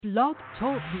Blog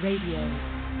Talk Radio.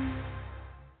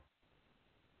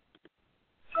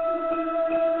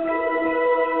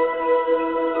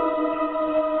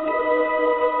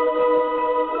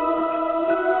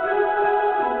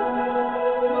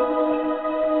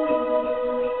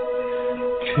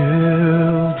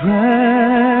 Children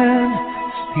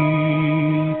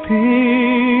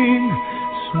sleeping,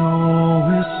 snow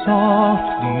is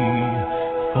softly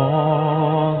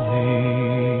falling,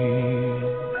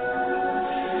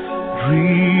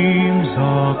 dreams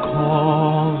are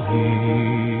calling,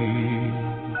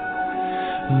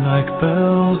 like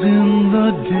bells in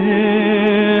the distance.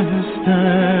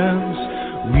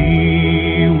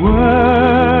 We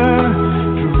were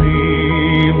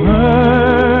dreamers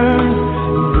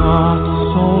not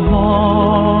so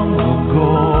long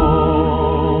ago,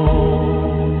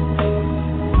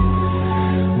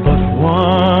 but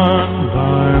one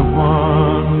by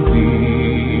one we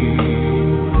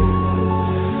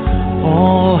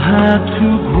all had to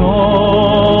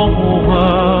grow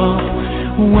up.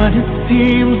 When it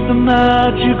seems the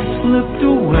magic slipped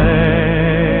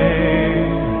away,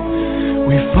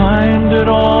 we find it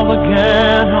all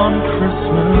again on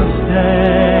Christmas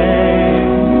Day.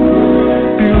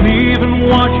 Believe in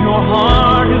what your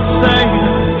heart is saying.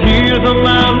 Hear the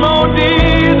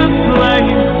melody that's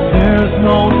playing. There's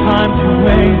no time to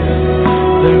waste.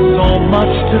 There's so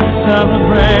much to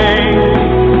celebrate.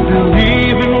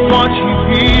 Believe in what you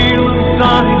feel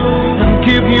inside and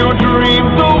give your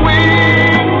dreams the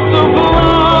wings of life.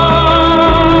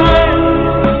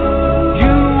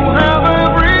 You have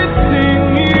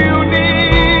everything you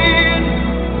need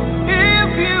if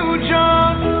you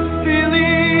just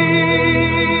believe.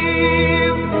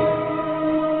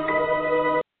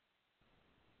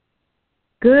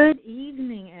 Good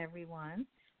evening, everyone.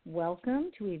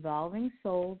 Welcome to Evolving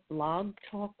Soul Blog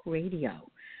Talk Radio.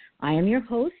 I am your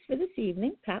host for this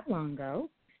evening, Pat Longo,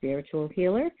 spiritual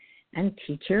healer and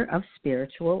teacher of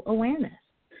spiritual awareness.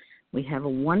 We have a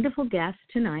wonderful guest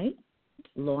tonight,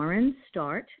 Lauren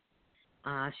Startt.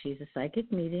 She's a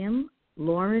psychic medium.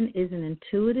 Lauren is an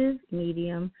intuitive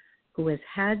medium who has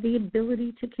had the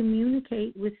ability to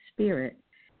communicate with spirit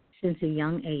since a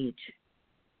young age.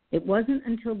 It wasn't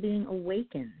until being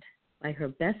awakened by her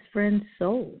best friend's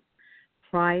soul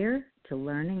prior to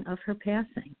learning of her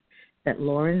passing that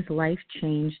Lauren's life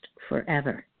changed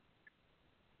forever.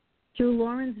 Through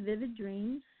Lauren's vivid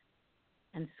dreams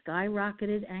and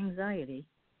skyrocketed anxiety,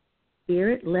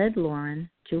 Spirit led Lauren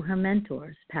to her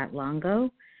mentors, Pat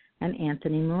Longo and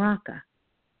Anthony Maraca.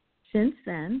 Since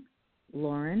then,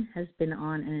 Lauren has been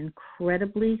on an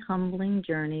incredibly humbling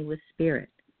journey with Spirit,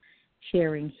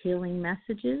 sharing healing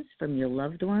messages from your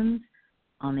loved ones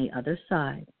on the other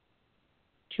side.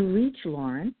 To reach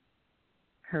Lauren,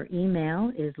 her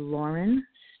email is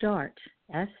laurenstartt,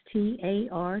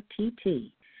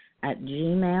 STARTT,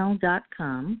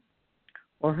 @gmail.com,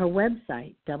 or her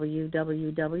website,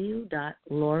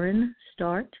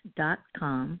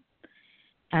 www.laurenstartt.com.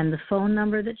 And the phone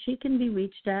number that she can be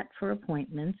reached at for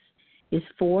appointments is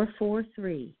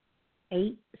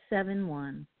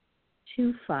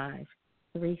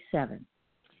 443-871-2537.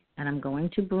 And I'm going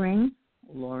to bring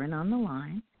Lauren on the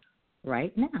line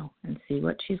right now and see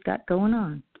what she's got going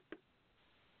on.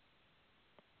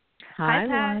 Hi, Pat.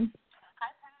 Lauren.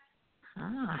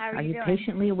 How are you doing?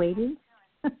 patiently awaiting?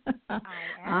 I am.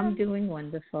 I'm doing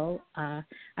wonderful. I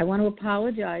want to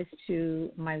apologize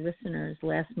to my listeners.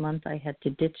 Last month I had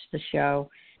to ditch the show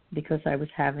because I was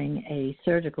having a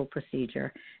surgical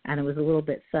procedure, and it was a little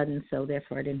bit sudden, so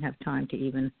therefore I didn't have time to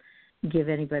even give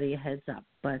anybody a heads up.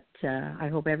 But I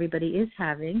hope everybody is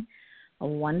having a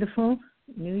wonderful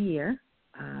new year,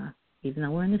 even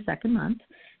though we're in the second month.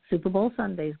 Super Bowl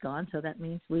Sunday's gone, so that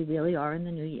means we really are in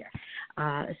the new year.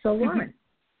 So, Lauren,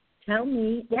 tell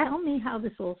me how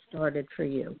this all started for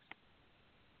you.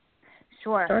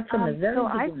 Sure. Start from the very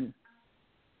beginning.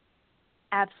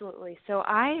 Absolutely. So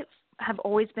I have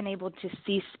always been able to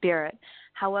see spirit.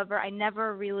 However, I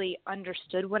never really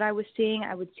understood what I was seeing.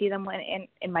 I would see them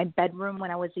in my bedroom when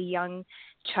I was a young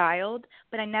child,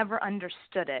 but I never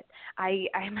understood it. I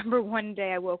remember one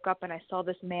day I woke up and I saw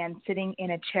this man sitting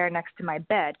in a chair next to my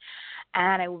bed,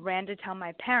 and I ran to tell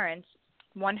my parents,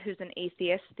 one who's an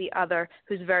atheist, the other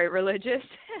who's very religious,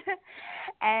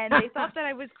 and they thought that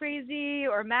I was crazy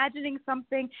or imagining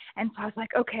something, and so I was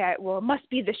like, okay, well, it must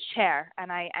be this chair,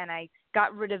 and I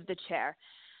got rid of the chair.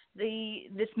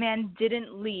 This man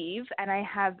didn't leave, and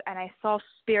I saw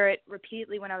spirit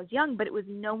repeatedly when I was young, but it was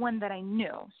no one that I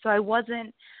knew. So I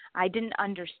didn't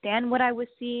understand what I was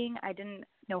seeing. I didn't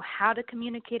know how to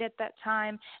communicate at that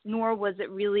time, nor was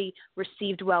it really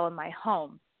received well in my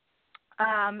home.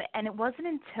 And it wasn't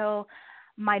until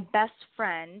my best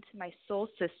friend, my soul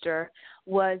sister,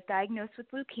 was diagnosed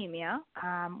with leukemia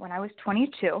when I was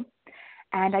 22,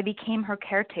 and I became her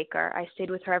caretaker. I stayed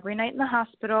with her every night in the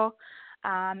hospital,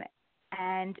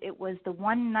 and it was the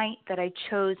one night that I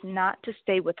chose not to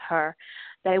stay with her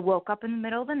that I woke up in the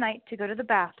middle of the night to go to the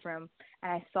bathroom,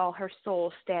 and I saw her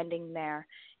soul standing there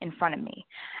in front of me.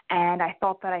 And I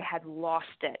thought that I had lost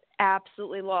it,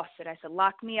 absolutely lost it. I said,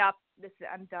 lock me up,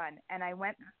 I'm done. And I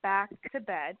went back to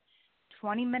bed.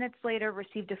 20 minutes later,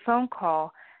 received a phone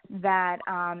call that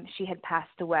she had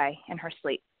passed away in her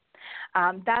sleep.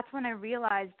 That's when I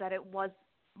realized that it was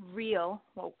real,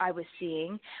 what I was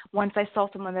seeing, once I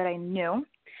saw someone that I knew.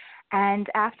 And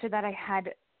after that, I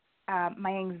had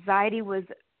my anxiety was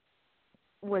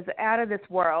out of this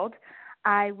world.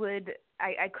 I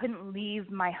couldn't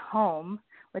leave my home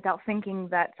without thinking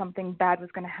that something bad was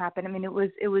going to happen. I mean, it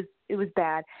was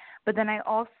bad. But then I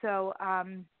also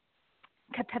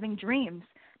kept having dreams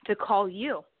to call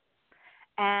you,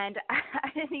 and I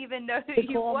didn't even know who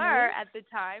you were at the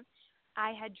time.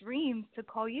 I had dreams to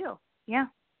call you. Yeah.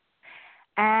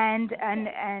 And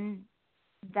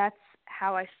that's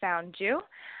how I found you.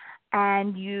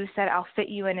 And you said, I'll fit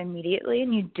you in immediately,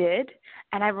 and you did.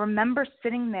 And I remember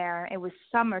sitting there. It was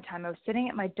summertime. I was sitting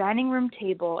at my dining room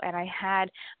table, and I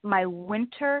had my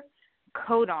winter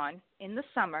coat on in the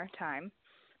summertime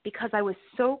because I was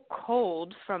so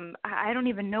cold from, I don't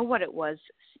even know what it was,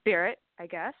 spirit, I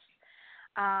guess.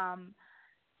 And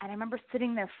I remember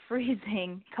sitting there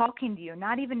freezing, talking to you,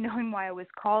 not even knowing why I was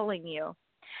calling you.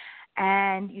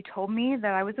 And you told me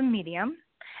that I was a medium,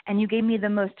 and you gave me the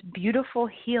most beautiful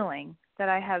healing that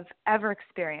I have ever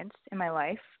experienced in my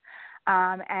life.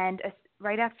 And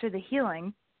right after the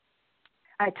healing,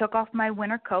 I took off my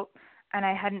winter coat, and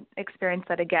I hadn't experienced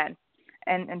that again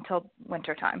until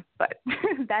wintertime. But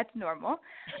that's normal.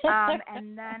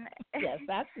 And then yes,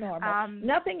 that's normal.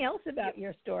 Nothing else about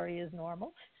your story is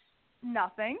normal.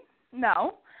 Nothing.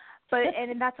 No. But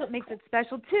and that's what makes it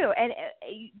special too.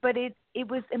 But it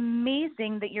was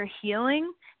amazing that your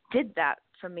healing did that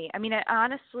for me. I mean,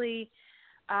 honestly,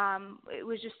 it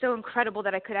was just so incredible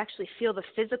that I could actually feel the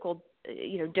physical,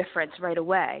 difference right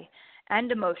away,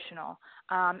 and emotional.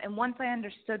 And once I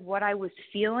understood what I was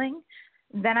feeling,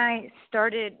 then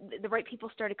the right people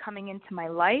started coming into my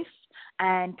life,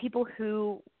 and people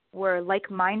who were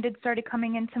like-minded started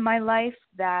coming into my life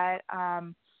that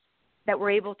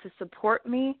were able to support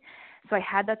me. So I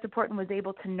had that support and was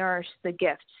able to nourish the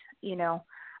gift,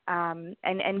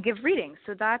 and give readings.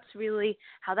 So that's really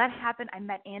how that happened. I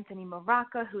met Anthony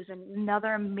Maraca, who's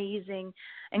another amazing,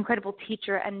 incredible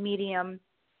teacher and medium,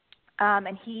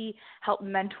 and he helped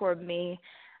mentor me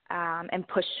and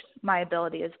push my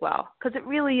ability as well. Because it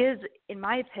really is, in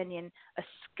my opinion, a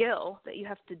skill that you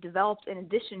have to develop in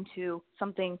addition to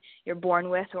something you're born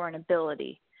with or an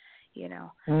ability,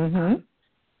 Mm-hmm.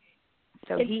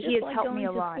 So he has like helped me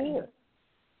a lot. Absolutely.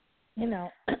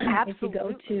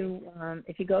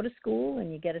 if you go to school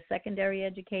and you get a secondary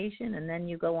education, and then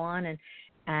you go on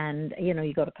and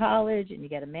you go to college and you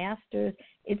get a master's,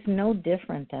 it's no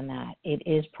different than that. It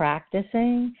is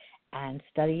practicing and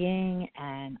studying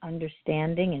and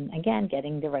understanding, and again,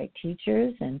 getting the right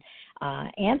teachers. And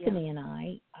Anthony and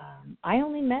I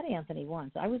only met Anthony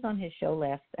once. I was on his show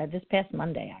this past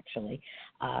Monday, actually.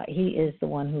 He is the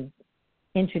one who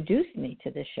introduced me to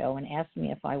the show and asked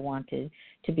me if I wanted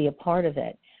to be a part of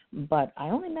it. But I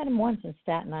only met him once in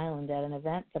Staten Island at an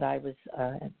event that I was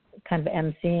kind of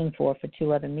emceeing for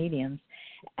two other mediums.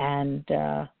 And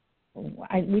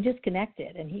we just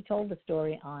connected, and he told the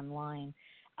story online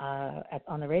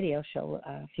on the radio show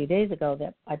a few days ago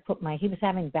that he was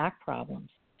having back problems.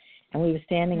 And we were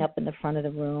standing up in the front of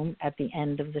the room at the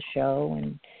end of the show,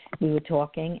 and we were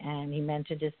talking, and he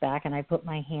mentioned his back, and I put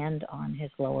my hand on his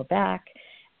lower back,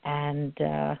 and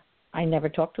I never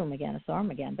talked to him again. I saw him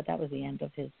again, but that was the end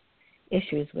of his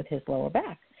issues with his lower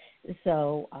back.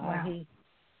 So he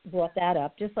brought that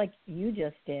up, just like you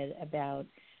just did, about,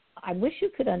 I wish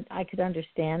I could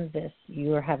understand this. You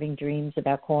were having dreams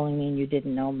about calling me and you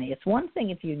didn't know me. It's one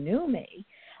thing if you knew me,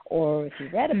 or if you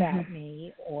read about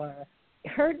me, or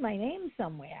heard my name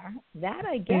somewhere, that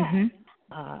I get.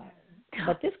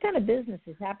 But this kind of business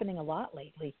is happening a lot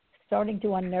lately, starting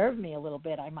to unnerve me a little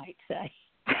bit, I might say.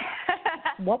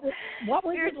 What was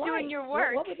You're it like? doing your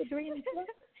work. What were the dreams like?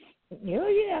 Oh,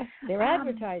 yeah. They're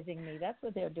advertising me. That's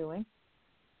what they're doing.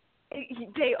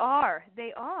 They are.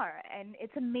 And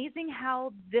it's amazing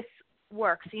how this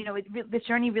works. This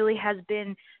journey really has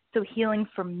been so healing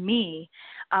for me,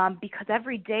 because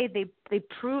every day they've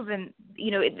proven,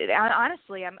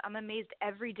 honestly, I'm amazed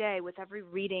every day with every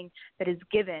reading that is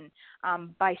given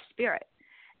by Spirit.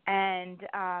 And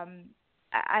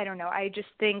I don't know. I just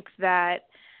think that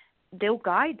they'll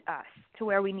guide us to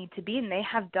where we need to be, and they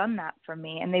have done that for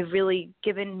me, and they've really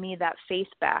given me that faith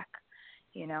back,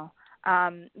 you know.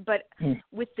 But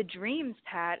with the dreams,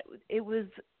 Pat, it was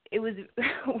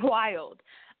wild.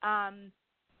 I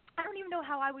don't even know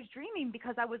how I was dreaming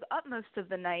because I was up most of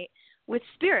the night with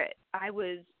spirit. I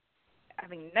was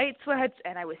having night sweats,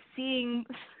 and I was seeing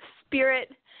spirit.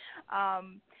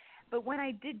 But when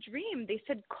I did dream, they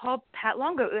said, call Pat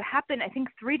Longo. It happened, I think,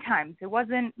 3 times. It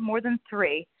wasn't more than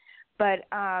 3. But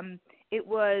it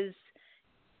was,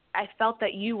 I felt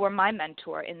that you were my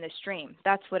mentor in this dream.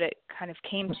 That's what it kind of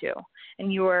came to.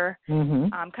 And you were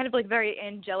kind of like very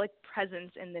angelic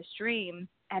presence in this dream,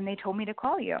 and they told me to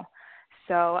call you.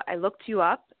 So I looked you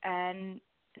up, and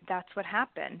that's what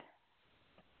happened.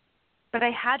 But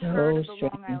I had heard of the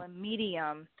Long Island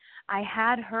Medium. I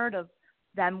had heard of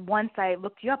them once I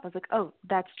looked you up. I was like, oh,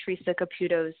 that's Teresa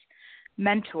Caputo's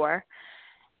mentor.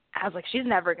 I was like, she's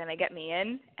never going to get me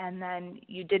in. And then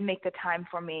you did make the time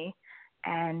for me.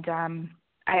 And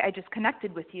I just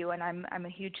connected with you, and I'm a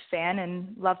huge fan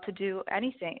and love to do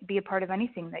anything, be a part of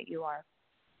anything that you are.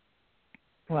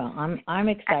 Well, I'm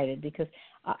excited because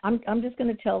I'm just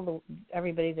going to tell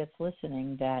everybody that's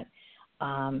listening that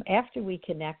after we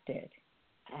connected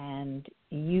and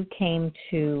you came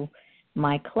to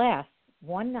my class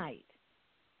one night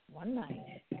in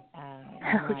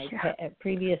my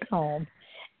previous home,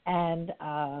 and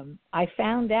I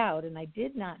found out, and I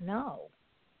did not know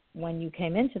when you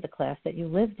came into the class, that you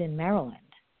lived in Maryland,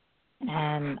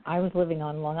 and I was living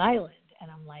on Long Island,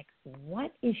 and I'm like,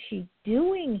 what is she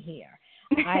doing here?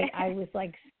 I was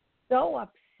like so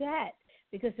upset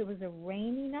because it was a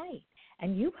rainy night,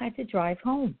 and you had to drive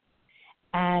home.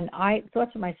 And I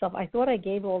thought to myself, I thought I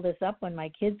gave all this up when my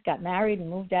kids got married and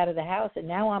moved out of the house, and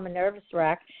now I'm a nervous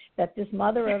wreck that this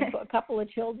mother of a couple of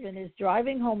children is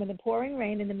driving home in the pouring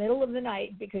rain in the middle of the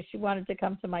night because she wanted to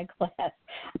come to my class.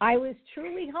 I was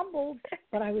truly humbled,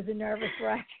 but I was a nervous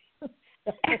wreck.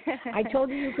 I told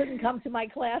you couldn't come to my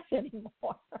class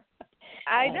anymore.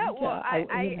 I know. Well,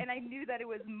 I knew that it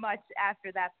was much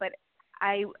after that, but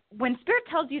when Spirit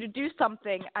tells you to do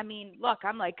something, I mean, look,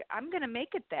 I'm like, I'm going to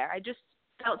make it there. I just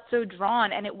felt so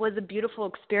drawn, and it was a beautiful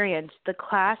experience. The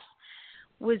class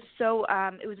was so,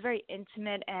 it was very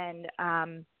intimate, and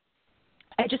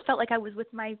I just felt like I was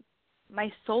with my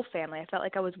soul family. I felt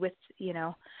like I was with,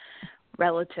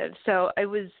 relatives. So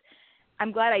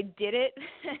I'm glad I did it,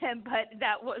 but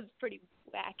that was pretty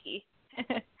wacky.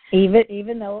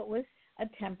 even though it was a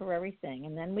temporary thing.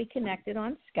 And then we connected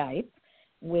on Skype,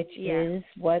 which is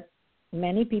what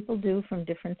many people do from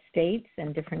different states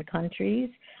and different countries.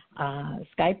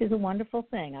 Skype is a wonderful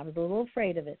thing. I was a little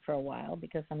afraid of it for a while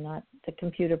because I'm not the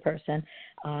computer person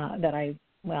I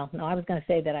was going to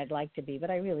say that I'd like to be,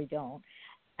 but I really don't.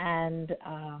 And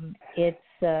it's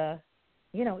an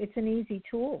easy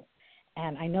tool.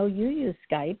 And I know you use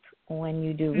Skype when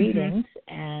you do readings,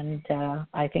 and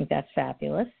I think that's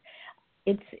fabulous.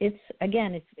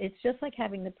 It's just like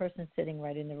having the person sitting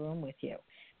right in the room with you,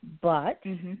 but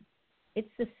it's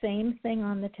the same thing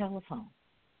on the telephone.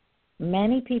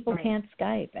 Many people can't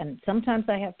Skype, and sometimes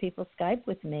I have people Skype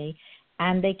with me,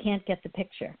 and they can't get the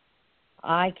picture.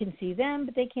 I can see them,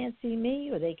 but they can't see me,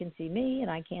 or they can see me, and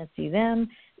I can't see them.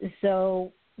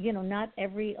 So, not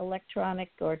every electronic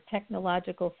or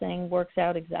technological thing works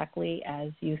out exactly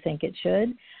as you think it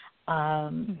should,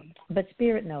 but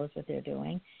Spirit knows what they're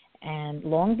doing. And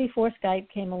long before Skype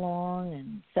came along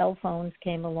and cell phones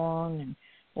came along and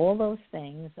all those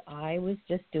things, I was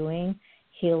just doing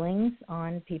healings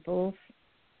on people's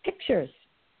pictures.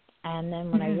 And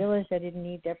then when I realized I didn't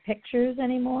need their pictures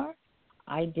anymore,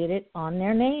 I did it on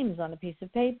their names on a piece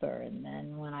of paper. And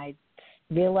then when I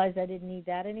realized I didn't need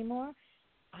that anymore,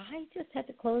 I just had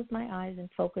to close my eyes and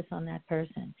focus on that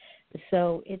person.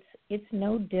 So it's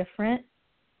no different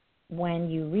when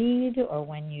you read or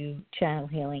when you channel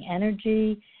healing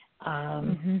energy.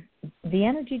 The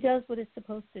energy does what it's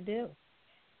supposed to do.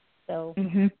 So,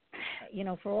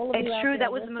 for all of you it's true.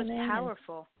 That was the most listening,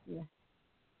 powerful.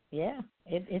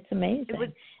 It's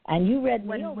amazing. And you read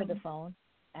me over the phone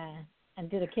and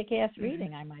did a kick-ass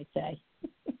reading, I might say.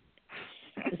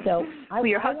 So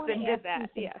your husband did that.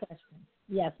 Yeah.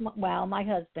 Yes. Well, my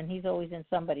husband, he's always in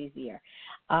somebody's ear.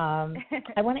 I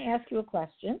want to ask you a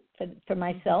question for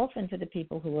myself and for the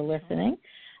people who are listening.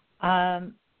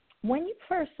 When you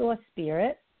first saw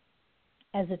Spirit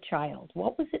as a child,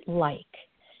 what was it like?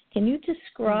 Can you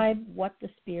describe what the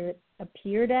Spirit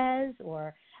appeared as,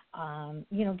 or,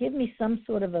 give me some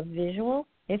sort of a visual,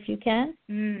 if you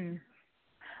can?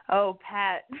 Oh,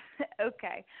 Pat.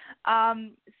 Okay.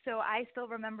 So I still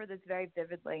remember this very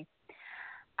vividly.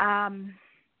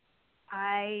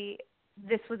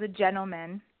 This was a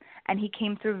gentleman, and he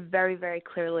came through very, very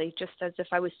clearly, just as if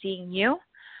I was seeing you.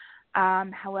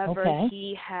 However, Okay.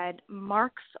 he had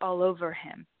marks all over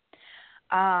him.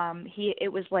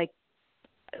 It was like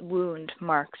wound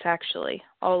marks, actually,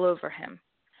 all over him.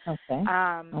 Okay.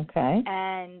 Okay.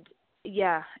 And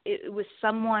yeah, it was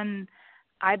someone,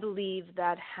 I believe,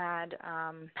 that had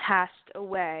passed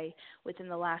away within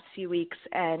the last few weeks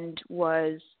and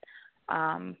was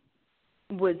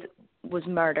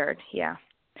murdered. Yeah.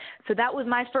 So that was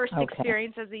my first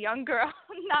experience as a young girl.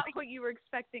 Not what you were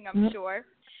expecting, I'm sure.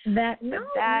 No.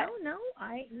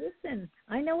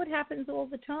 I know it happens all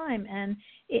the time, and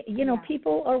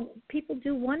people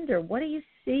do wonder, what do you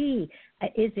see?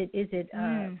 Is it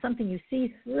something you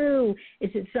see through?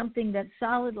 Is it something that's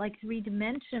solid, like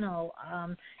three-dimensional?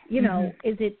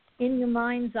 Is it in your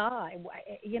mind's eye?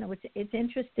 It's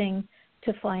interesting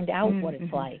to find out what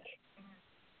it's like.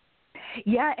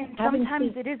 Yeah, and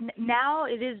sometimes it is. Now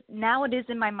it is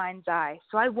in my mind's eye.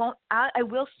 So I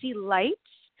will see lights.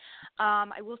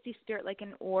 I will see spirit like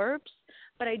in orbs,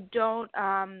 but I don't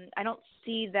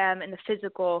see them in the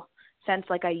physical sense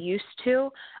like I used to.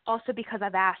 Also because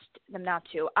I've asked them not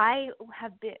to.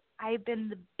 I've been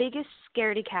the biggest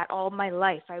scaredy cat all my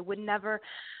life. I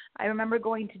remember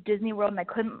going to Disney World and I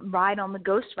couldn't ride on the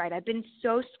ghost ride. I've been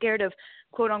so scared of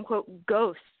quote unquote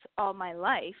ghosts all my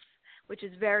life, which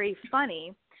is very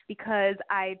funny because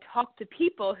I talk to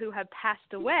people who have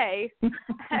passed away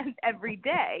every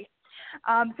day.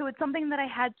 So it's something that I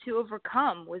had to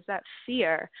overcome, was that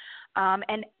fear.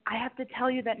 And I have to tell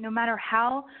you that no matter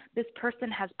how this person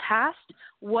has passed,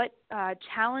 what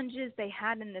challenges they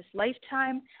had in this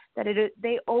lifetime, that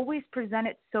they always present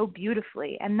it so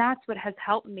beautifully. And that's what has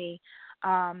helped me,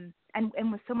 and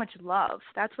with so much love.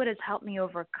 That's what has helped me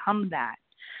overcome that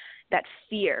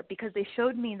fear, because they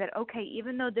showed me that, okay,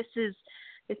 even though this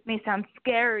may sound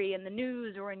scary in the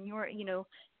news or in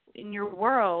your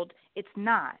world, it's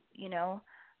not,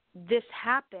 this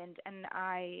happened, and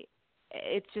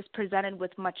it's just presented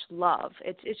with much love.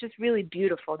 It's just really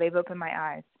beautiful. They've opened my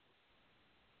eyes.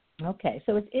 Okay.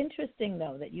 So it's interesting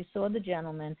though that you saw the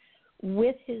gentleman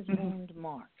with his wound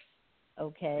marks.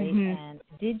 Okay. And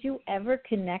did you ever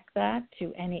connect that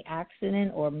to any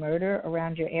accident or murder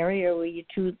around your area, or were you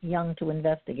too young to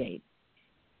investigate?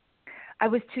 I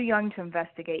was too young to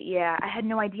investigate, yeah. I had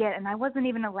no idea, and I wasn't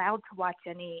even allowed to watch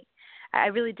I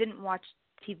really didn't watch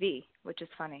TV, which is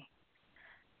funny.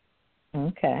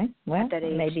 Okay. Well, at that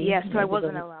age. maybe I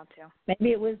wasn't allowed to.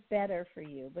 Maybe it was better for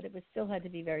you, but it still had to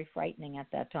be very frightening at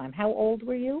that time. How old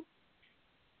were you?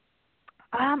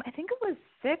 I think it was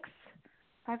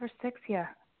 5 or 6, yeah.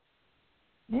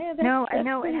 Yeah, I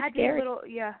know. It had scary. to be a little,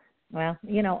 yeah. Well,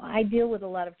 I deal with a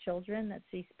lot of children that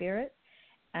see spirit,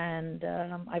 and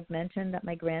I've mentioned that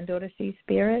my granddaughter sees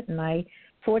spirit, and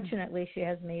fortunately, she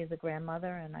has me as a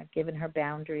grandmother, and I've given her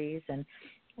boundaries and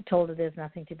told her there's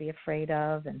nothing to be afraid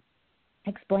of, and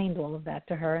explained all of that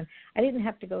to her. And I didn't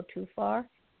have to go too far.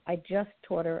 I just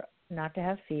taught her not to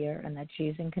have fear, and that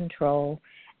she's in control,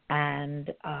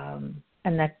 and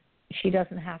that she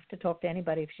doesn't have to talk to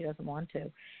anybody if she doesn't want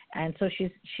to. And so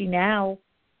she now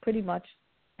pretty much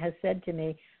has said to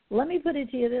me, let me put it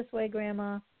to you this way,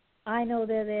 Grandma. I know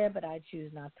they're there, but I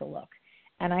choose not to look.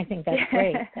 And I think that's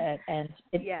great. And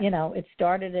it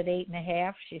started at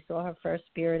 8.5. She saw her first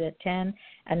spirit at 10,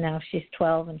 and now she's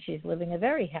 12, and she's living a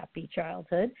very happy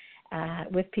childhood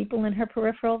with people in her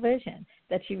peripheral vision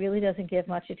that she really doesn't give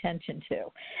much attention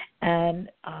to.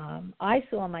 And I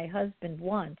saw my husband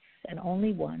once, and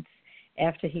only once,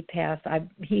 after he passed.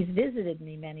 He's visited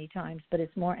me many times, but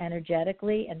it's more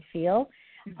energetically and feel.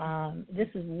 This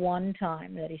is one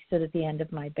time that he stood at the end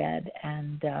of my bed,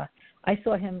 and I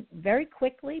saw him very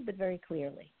quickly but very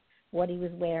clearly, what he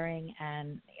was wearing,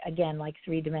 and again, like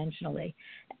three-dimensionally.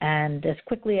 And as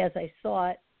quickly as I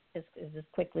saw it, as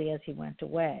quickly as he went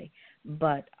away.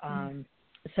 But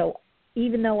so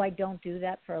even though I don't do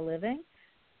that for a living,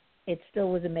 it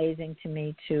still was amazing to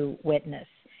me to witness.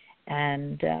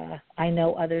 And I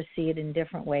know others see it in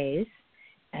different ways.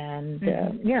 And,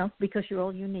 because you're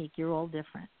all unique, you're all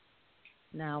different.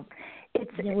 Now, and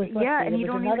you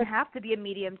don't even have to be a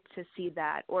medium to see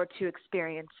that or to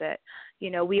experience it.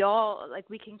 We all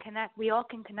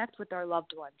can connect with our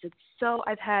loved ones.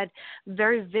 I've had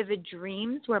very vivid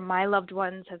dreams where my loved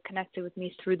ones have connected with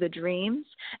me through the dreams,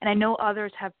 and I know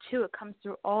others have too. It comes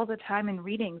through all the time in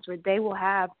readings where they will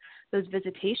have those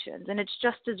visitations, and it's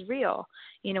just as real,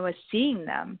 as seeing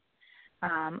them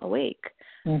awake.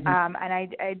 And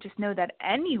I just know that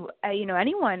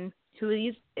anyone who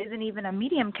isn't even a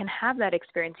medium can have that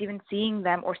experience, even seeing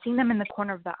them or seeing them in the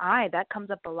corner of the eye. That comes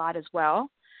up a lot as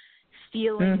well.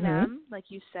 feeling them, like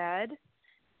you said,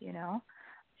 you know.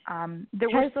 That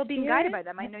we're still being guided by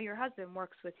them. I know your husband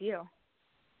works with you.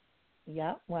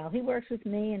 Yeah, well, he works with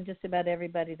me and just about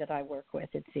everybody that I work with,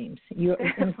 it seems,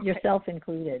 yourself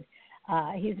included.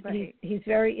 He's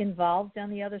very involved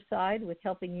on the other side with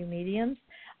helping you mediums.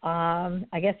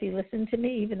 I guess he listened to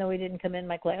me, even though he didn't come in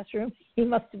my classroom. He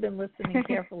must have been listening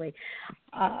carefully.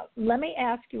 Let me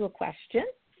ask you a question.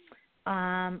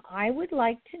 I would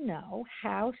like to know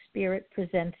how Spirit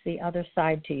presents the other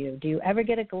side to you. Do you ever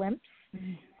get a glimpse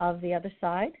of the other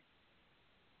side?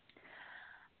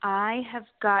 I have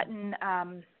gotten,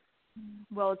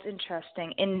 well, it's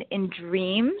interesting, in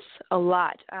dreams a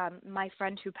lot. My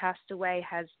friend who passed away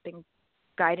has been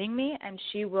guiding me, and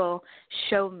she will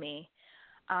show me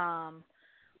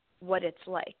what it's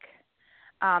like.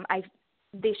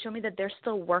 They show me that they're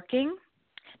still working.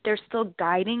 They're still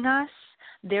guiding us.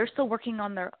 They're still working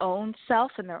on their own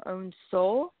self and their own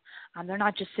soul. They're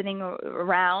not just sitting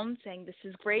around saying this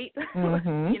is great,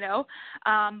 you know.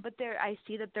 But I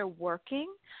see that they're working.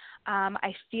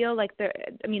 I feel like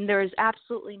there is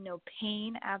absolutely no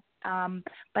pain,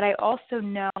 but I also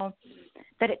know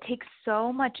that it takes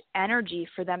so much energy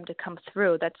for them to come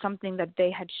through. That's something that they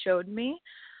had showed me.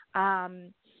 I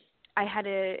had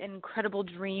an incredible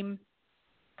dream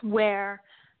where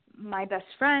my best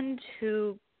friend,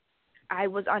 who I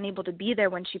was unable to be there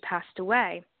when she passed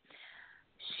away,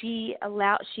 she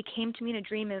came to me in a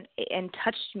dream and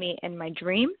touched me in my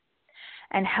dream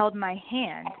and held my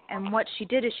hand. And what she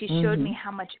did is she showed me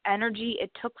how much energy it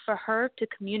took for her to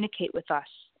communicate with us.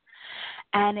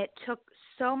 And it took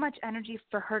so much energy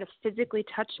for her to physically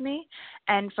touch me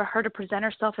and for her to present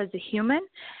herself as a human.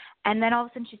 And then all of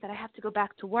a sudden she said, I have to go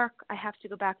back to work. I have to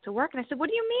go back to work. And I said, what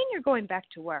do you mean you're going back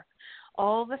to work?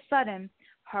 All of a sudden,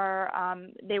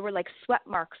 they were like sweat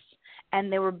marks,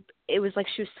 and it was like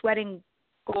she was sweating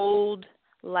gold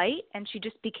light, and she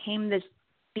just became this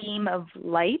beam of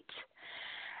light.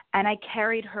 And I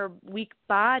carried her weak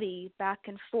body back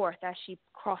and forth as she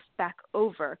crossed back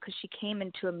over, because she came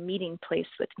into a meeting place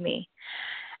with me.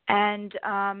 And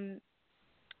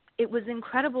it was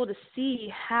incredible to see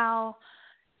how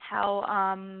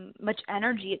much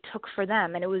energy it took for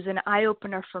them. And it was an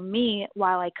eye-opener for me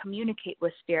while I communicate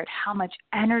with Spirit, how much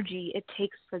energy it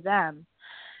takes for them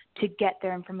to get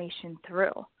their information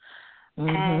through.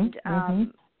 And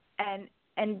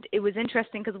it was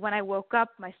interesting because when I woke up,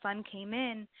 my son came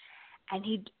in, and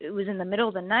it was in the middle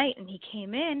of the night, and he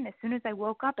came in as soon as I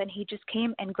woke up, and he just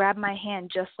came and grabbed my hand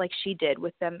just like she did,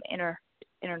 with them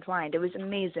intertwined. It was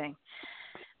amazing.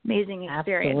 Amazing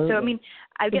experience. Absolutely. So, I mean,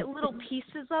 I get little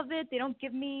pieces of it. They don't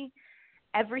give me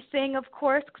everything, of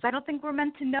course, because I don't think we're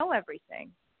meant to know everything.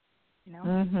 You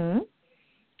know?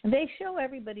 They show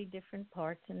everybody different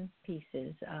parts and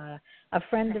pieces. A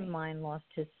friend of mine lost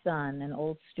his son, an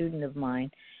old student of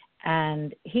mine,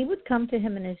 and he would come to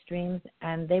him in his dreams,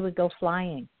 and they would go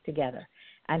flying together.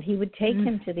 And he would take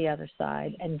him to the other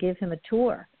side and give him a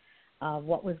tour of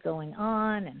what was going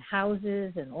on, and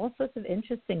houses and all sorts of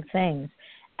interesting things.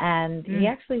 And he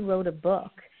actually wrote a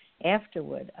book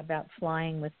afterward about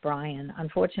flying with Brian.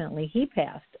 Unfortunately, he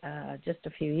passed just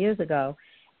a few years ago,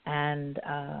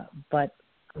 but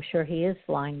I'm sure he is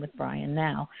flying with Brian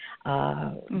now,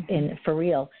 for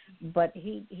real. But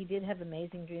he did have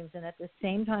amazing dreams, and at the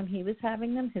same time he was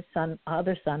having them, his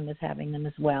other son was having them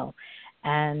as well,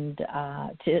 and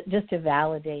to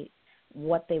validate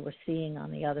what they were seeing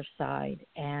on the other side.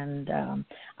 And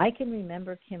I can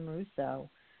remember Kim Russo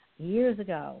years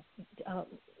ago,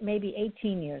 maybe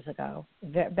 18 years ago,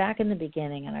 back in the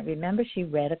beginning, and I remember she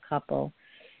read a couple,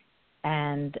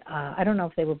 and I don't know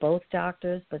if they were both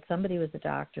doctors, but somebody was a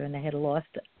doctor, and they had lost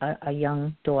a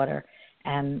young daughter,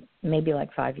 and maybe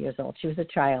like 5 years old. She was a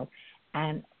child,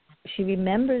 and she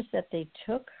remembers that they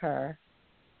took her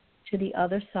to the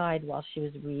other side while she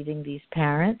was reading these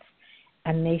parents,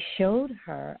 and they showed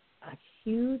her a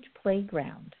huge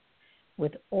playground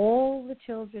with all the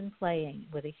children playing,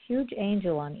 with a huge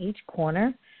angel on each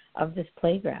corner of this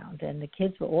playground, and the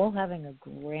kids were all having a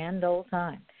grand old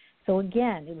time. So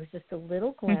again, it was just a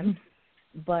little glimpse,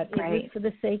 but it was for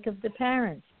the sake of the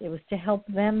parents. It was to help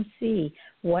them see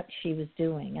what she was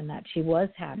doing, and that she was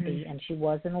happy and she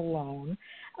wasn't alone.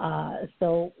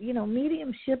 So,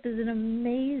 mediumship is an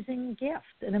amazing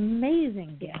gift,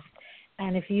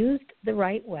 And if used the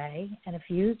right way, and if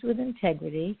used with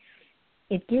integrity,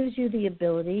 it gives you the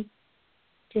ability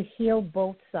to heal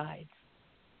both sides.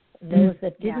 Those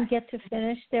that didn't get to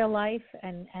finish their life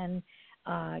and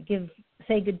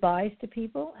say goodbyes to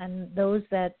people, and those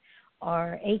that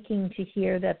are aching to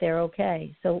hear that they're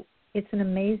okay. So it's an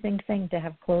amazing thing to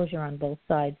have closure on both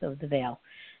sides of the veil.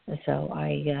 So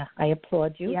I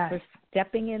applaud you Yes. for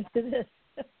stepping into this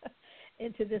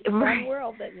into this fun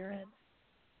world that you're in.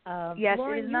 Yes,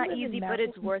 Lauren, it is not easy, but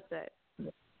it's worth it.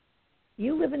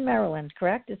 You live in Maryland,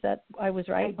 correct? Is that I was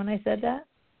right when I said that?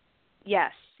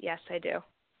 Yes, I do.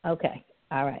 Okay.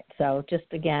 All right. So just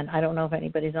again, I don't know if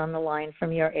anybody's on the line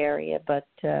from your area, but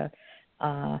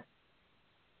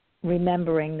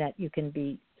remembering that you can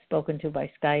be spoken to by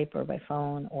Skype or by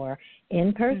phone or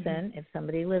in person if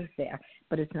somebody lives there,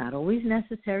 but it's not always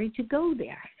necessary to go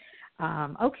there.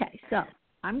 Okay, so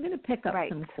I'm going to pick up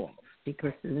some calls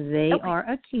because they are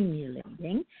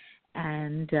accumulating,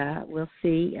 and we'll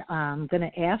see. I'm going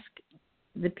to ask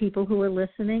the people who are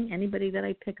listening, anybody that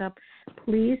I pick up,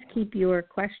 please keep your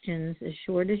questions as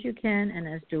short as you can and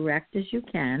as direct as you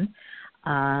can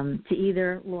to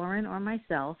either Lauren or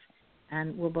myself,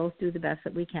 and we'll both do the best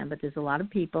that we can. But there's a lot of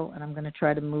people, and I'm going to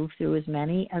try to move through as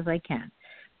many as I can.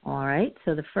 All right,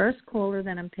 so the first caller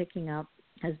that I'm picking up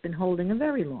has been holding a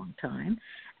very long time,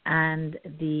 and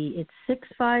it's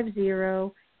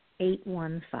 650-815.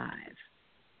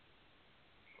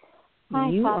 Hi,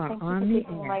 you Pat. are Thank on you the for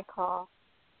taking air. my call.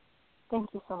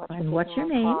 Thank you so much for taking what's your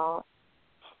my name? call.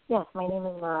 Yes, my name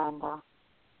is Miranda.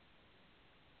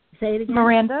 Say it again.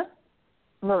 Miranda?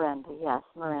 Miranda, yes,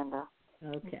 Miranda.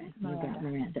 Okay, you got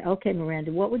Miranda. Okay,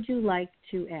 Miranda, what would you like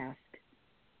to ask?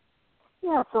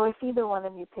 Yeah, so if either one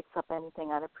of you picks up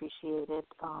anything, I'd appreciate it,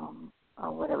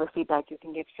 or whatever feedback you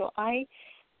can give. So I'm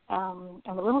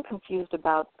a little confused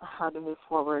about how to move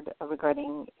forward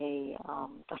regarding a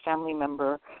family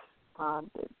member.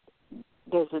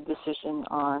 There's a decision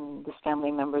on this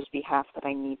family member's behalf that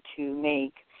I need to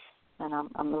make, and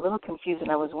I'm a little confused,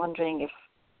 and I was wondering if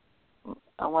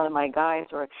one of my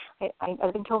guides, or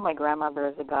I've been told my grandmother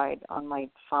is a guide on my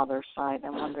father's side.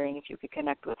 I'm wondering if you could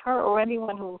connect with her or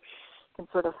anyone who can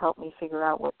sort of help me figure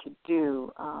out what to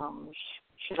do.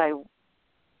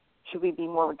 Should we be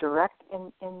more direct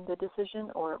in the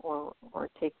decision, or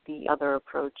take the other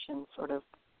approach and sort of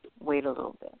wait a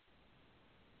little bit?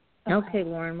 Okay,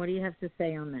 Lauren, what do you have to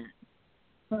say on that?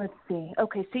 Let's see.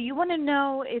 Okay, so you want to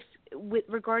know if,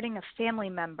 regarding a family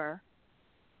member,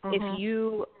 if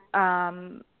you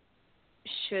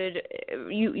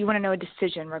you want to know a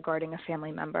decision regarding a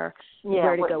family member,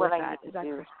 where to go with that. Is that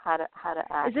correct? How to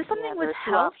act. Is there something with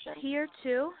health here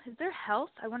too? Is there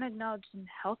health? I want to know some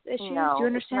health issues. No, do you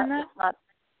understand that?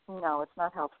 No, it's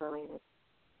not health related.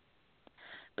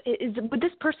 Would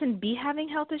this person be having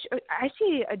health issues? I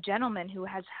see a gentleman who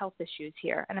has health issues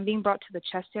here, and I'm being brought to the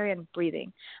chest area and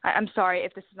breathing. I'm sorry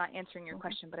if this is not answering your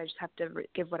question, but I just have to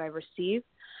give what I receive.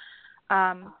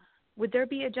 Would there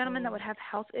be a gentleman that would have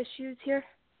health issues here?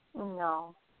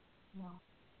 No.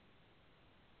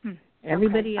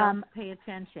 Everybody else pay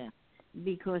attention,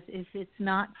 because if it's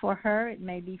not for her, it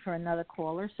may be for another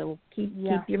caller, so keep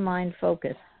your mind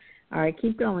focused. All right,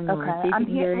 keep going. Okay. I'm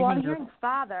hearing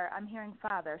father.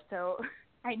 So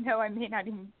I know I may not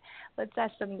even. Let's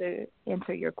ask them to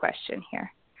answer your question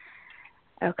here.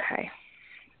 Okay.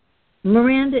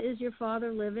 Miranda, is your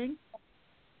father living?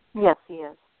 Yes, he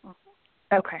is.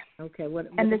 Okay. Okay. What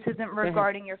and this isn't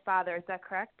regarding your father, is that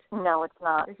correct? No, it's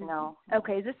not. No.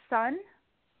 Okay. Is this son?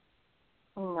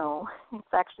 No,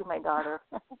 it's actually my daughter.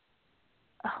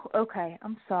 Oh, okay.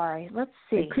 I'm sorry. Let's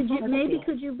see. Could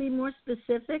you be more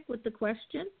specific with the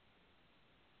question?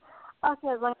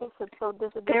 Okay, like I said, so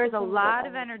there's a lot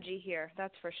of energy here.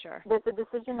 That's for sure. There's a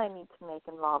decision I need to make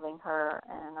involving her,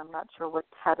 and I'm not sure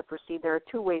how to proceed. There are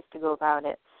two ways to go about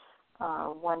it.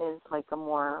 One is like a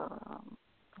more,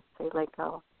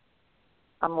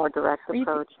 a more direct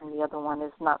approach, and the other one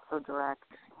is not so direct.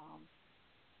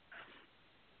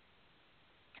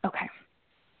 Okay.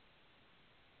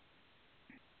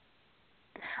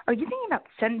 Are you thinking about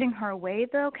sending her away,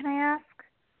 though, can I ask?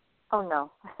 Oh,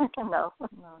 no. No.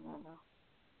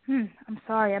 I'm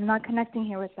sorry. I'm not connecting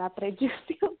here with that, but I do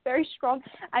feel very strong.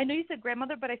 I know you said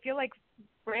grandmother, but I feel like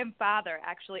grandfather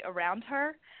actually around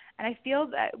her. And I feel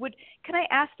that can I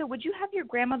ask, though, would you have your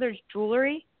grandmother's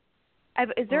jewelry?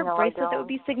 Is there a bracelet that would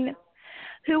be significant?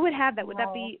 Who would have that? Would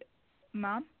that be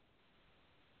Mom?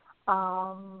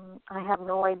 I have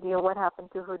no idea what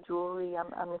happened to her jewelry.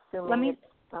 I'm assuming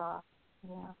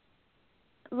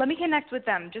Let me connect with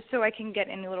them just so I can get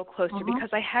in a little closer because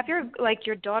I have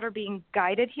your daughter being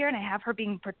guided here, and I have her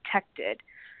being protected.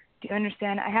 Do you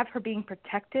understand? I have her being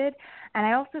protected, and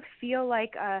I also feel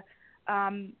like I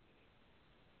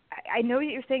know that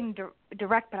you're saying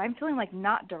direct, but I'm feeling like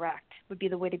not direct would be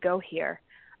the way to go here.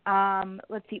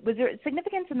 Let's see. Was there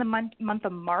significance in the month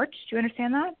of March? Do you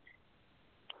understand that?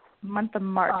 Month of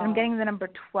March. I'm getting the number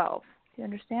 12. Do you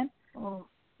understand?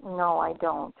 No, I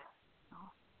don't.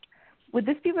 Would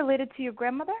this be related to your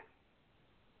grandmother?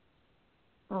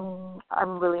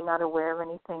 I'm really not aware of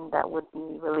anything that would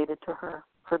be related to her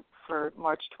for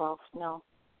March 12th, no.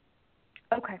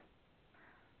 Okay.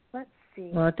 Let's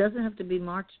see. Well, it doesn't have to be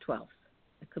March 12th.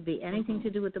 It could be anything to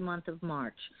do with the month of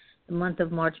March. The month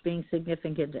of March being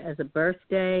significant as a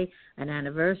birthday, an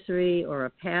anniversary, or a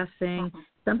passing,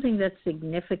 something that's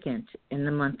significant in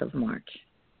the month of March.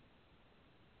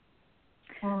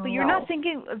 But you're not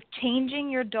thinking of changing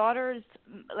your daughter's,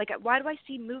 like, why do I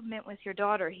see movement with your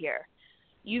daughter here?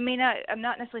 You may not, I'm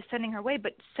not necessarily sending her away,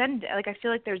 but I feel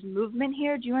like there's movement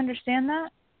here. Do you understand that?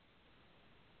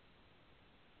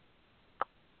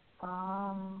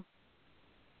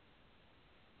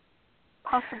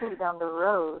 Possibly down the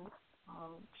road.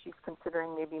 She's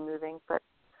considering maybe moving, but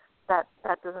that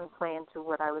doesn't play into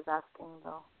what I was asking,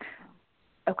 though.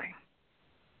 Okay.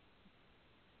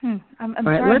 I'm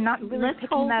sorry, I'm not really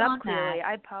picking that up clearly.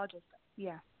 I apologize.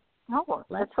 Yeah. No,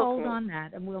 let's hold on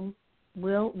that, and we'll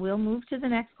move to the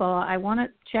next call. I want to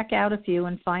check out a few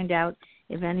and find out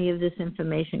if any of this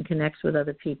information connects with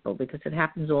other people, because it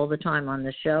happens all the time on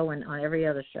the show and on every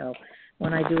other show.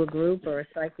 When I do a group or a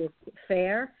psychic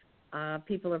fair,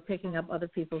 people are picking up other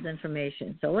people's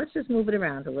information. So let's just move it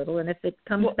around a little, and if it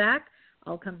comes back,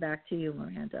 I'll come back to you,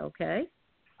 Miranda, okay?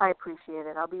 I appreciate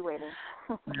it. I'll be waiting.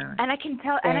 Right. And I can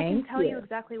tell you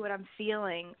exactly what I'm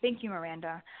feeling. Thank you,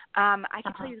 Miranda. I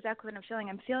can tell you exactly what I'm feeling.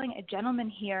 I'm feeling a gentleman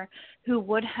here who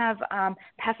would have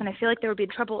passed, and I feel like there would be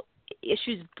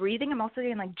issues breathing. I'm also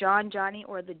getting like John, Johnny,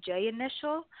 or the J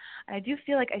initial. And I do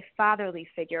feel like a fatherly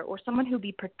figure or someone who would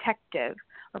be protective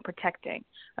or protecting.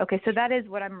 Okay, so that is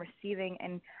what I'm receiving,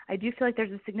 and I do feel like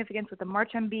there's a significance with the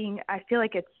March I feel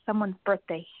like it's someone's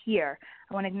birthday here.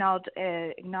 I want to acknowledge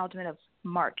acknowledgement of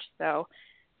March, so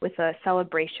with a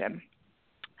celebration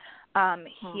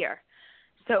here.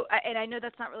 So, and I know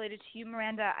that's not related to you,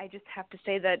 Miranda. I just have to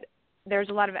say that there's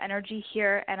a lot of energy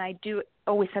here, and I do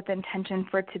always set the intention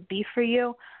for it to be for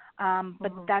you.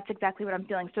 But that's exactly what I'm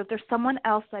feeling. So if there's someone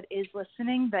else that is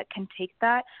listening that can take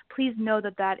that, please know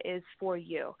that that is for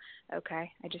you.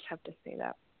 Okay? I just have to say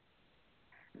that.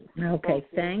 Okay.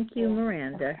 Thank you,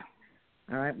 Miranda. Okay.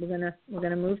 All right, we're gonna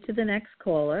move to the next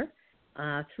caller,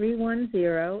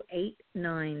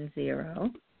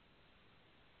 310-890.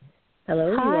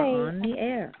 Hello, Hi. you are on the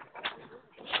air.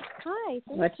 Hi,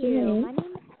 thank What's you. your name?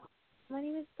 My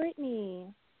name is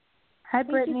Brittany. Hi,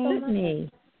 Brittany. Thank you so much.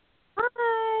 Brittany.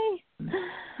 Hi.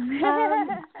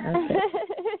 Okay.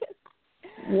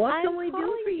 What can we do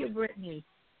calling for you, Brittany?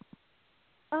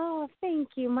 Oh, thank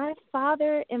you. My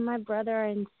father and my brother are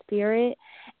in spirit,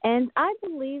 and I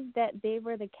believe that they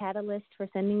were the catalyst for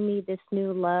sending me this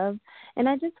new love. And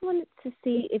I just wanted to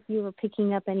see if you were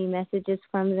picking up any messages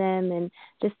from them and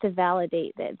just to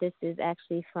validate that this is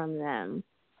actually from them.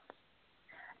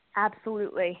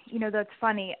 Absolutely. You know, that's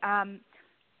funny.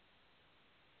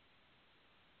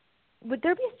 Would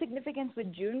there be a significance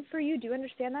with June for you? Do you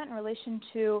understand that in relation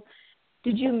to,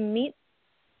 did you meet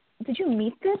this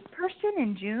person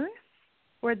in June?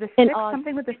 Or the 6th,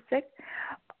 something with the 6th?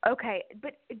 Okay,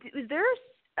 but is there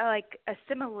a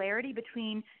similarity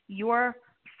between your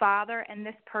father and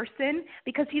this person?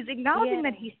 Because he's acknowledging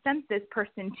that he sent this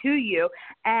person to you,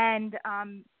 and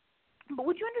but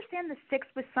would you understand the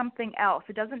 6th was something else?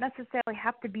 It doesn't necessarily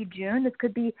have to be June. This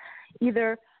could be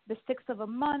either the 6th of a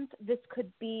month. This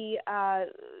could be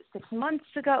 6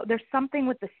 months ago. There's something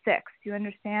with the 6th. Do you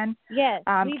understand? Yes.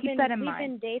 Keep that in mind. We've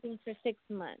been dating for 6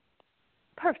 months.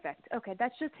 Perfect. Okay,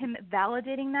 that's just him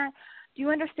validating that. Do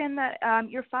you understand that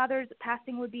your father's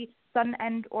passing would be sudden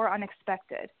and or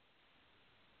unexpected?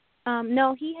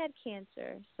 No, he had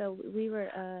cancer, so we were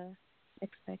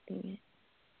expecting it.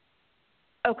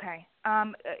 Okay.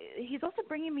 He's also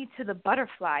bringing me to the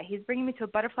butterfly. He's bringing me to a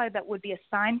butterfly that would be a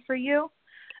sign for you.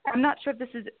 I'm not sure if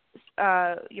this is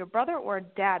your brother or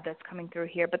dad that's coming through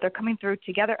here, but they're coming through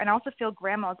together. And I also feel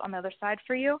grandma's on the other side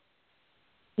for you.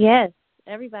 Yes,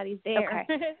 everybody's there.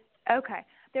 Okay. Okay.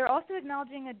 They're also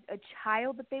acknowledging a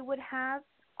child that they would have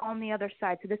on the other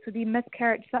side. So this would be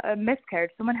miscarriage.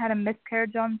 Someone had a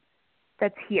miscarriage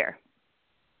that's here.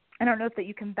 I don't know if that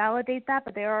you can validate that,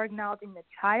 but they are acknowledging the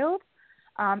child.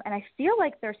 And I feel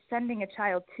like they're sending a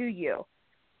child to you.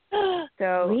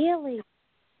 So Really?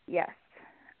 Yes.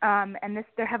 And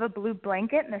they have a blue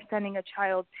blanket, and they're sending a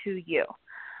child to you.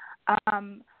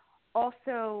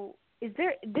 Also,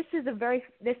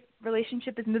 this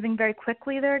relationship is moving very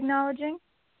quickly, they're acknowledging?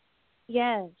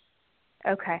 Yes.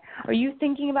 Okay. Are you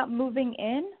thinking about moving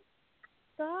in?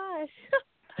 Gosh,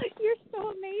 you're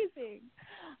so amazing.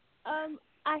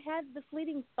 I had the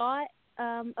fleeting thought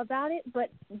about it, but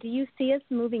do you see us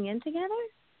moving in together?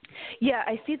 Yeah,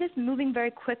 I see this moving very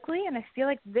quickly, and I feel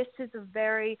like this is a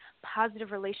very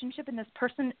positive relationship, and this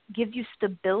person gives you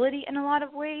stability in a lot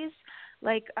of ways.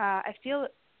 Like I feel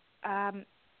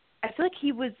like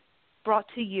he was brought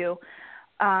to you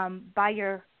by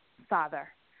your father.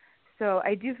 So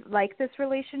I do like this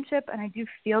relationship, and I do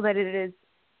feel that it is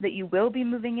that you will be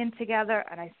moving in together,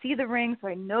 and I see the ring, so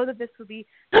I know that this will be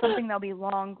something that'll be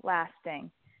long-lasting.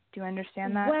 Do you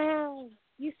understand that? Wow.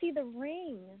 You see the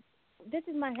ring. This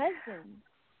is my husband.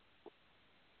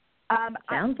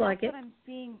 Sounds like it. That's what I'm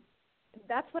seeing.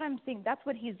 That's what I'm seeing. That's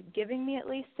what he's giving me, at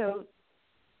least, so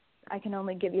I can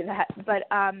only give you that. But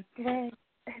Right.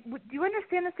 do you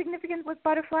understand the significance with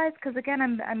butterflies? Because, again,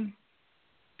 I'm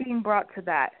being brought to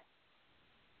that.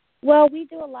 Well, we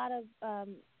do a lot of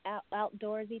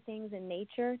outdoorsy things in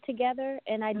nature together,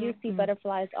 and I do see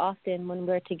butterflies often when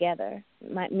we're together,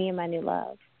 me and my new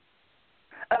love.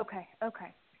 Okay.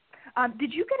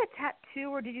 Did you get a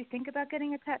tattoo, or did you think about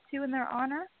getting a tattoo in their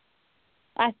honor?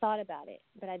 I thought about it,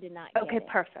 but I did not get it. Okay,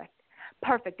 perfect.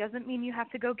 Doesn't mean you have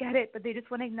to go get it, but they just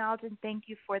want to acknowledge and thank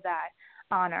you for that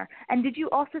honor. And did you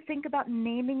also think about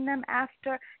naming them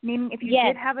if you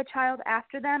did have a child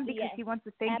after them, because he wants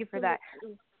to thank you for that?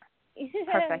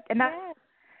 Perfect. And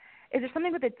is there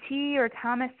something with a T or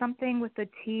Thomas, something with a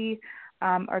T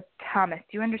or Thomas?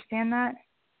 Do you understand that?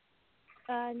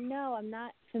 No, I'm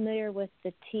not familiar with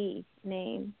the T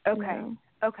name. Okay. No.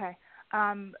 Okay.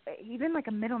 Even like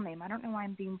a middle name. I don't know why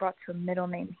I'm being brought to a middle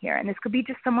name here. And this could be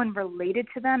just someone related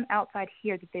to them outside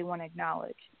here that they want to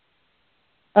acknowledge.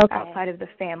 Okay. Outside of the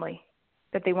family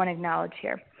that they want to acknowledge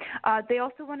here. They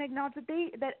also want to acknowledge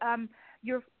that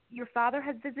your father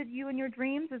has visited you in your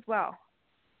dreams as well.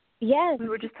 Yes. We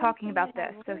were just talking about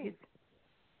this. So he's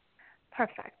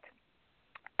perfect.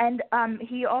 And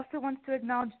he also wants to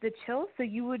acknowledge the chills, so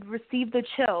you would receive the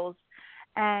chills.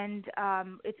 And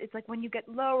it's like when you get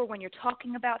low or when you're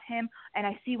talking about him, and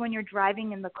I see when you're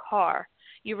driving in the car,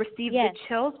 you receive the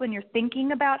chills when you're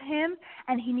thinking about him,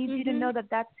 and he needs you to know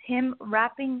that that's him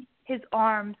wrapping his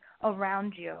arms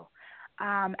around you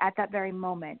at that very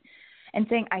moment and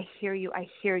saying, I hear you,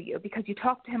 because you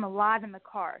talk to him a lot in the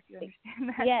car. Do you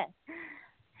understand that? Yes,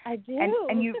 I do.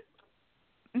 And you...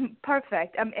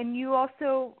 Perfect. And you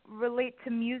also relate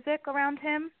to music around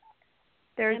him?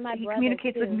 He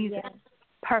communicates with music. Yes.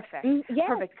 Perfect. Yes,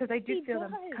 perfect, because I do feel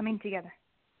them coming together.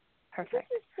 Perfect.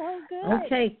 This is so good.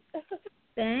 Okay.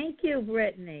 Thank you,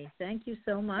 Brittany. Thank you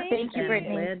so much. Thank you,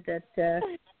 Brittany. I'm glad that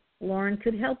Lauren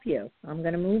could help you. I'm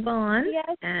going to move on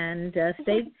and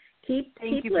keep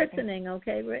listening,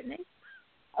 okay, Brittany?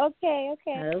 Okay.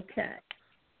 Okay.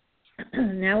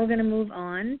 Now we're going to move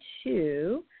on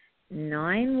to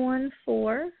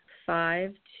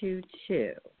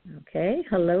 914522. Okay.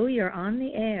 Hello, you're on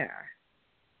the air.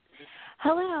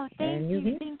 Hello. Thank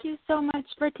you. Thank you so much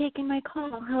for taking my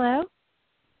call. Hello.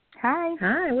 Hi.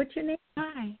 Hi. What's your name?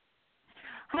 Hi.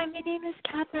 My name is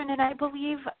Catherine, and I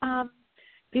believe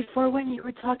before when you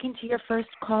were talking to your first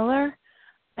caller,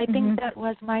 I think that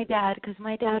was my dad, because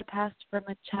my dad passed from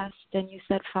a chest, and you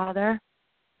said father.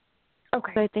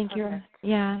 Okay. So I think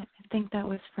I think that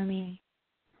was for me.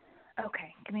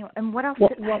 Okay. And what else?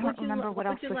 What else was said. What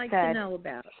would you like to know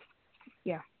about?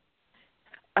 Yeah.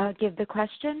 Give the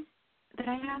question that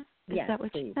I have? Is that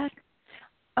what you said?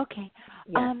 Okay.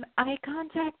 Yes. I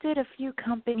contacted a few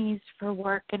companies for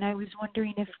work, and I was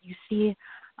wondering if you see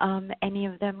any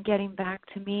of them getting back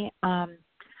to me.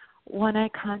 One I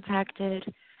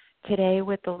contacted today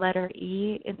with the letter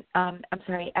E, X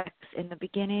in the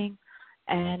beginning,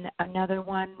 and another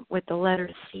one with the letter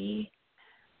C,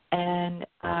 and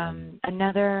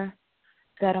another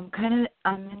that I'm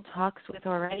in talks with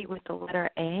already with the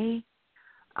letter A.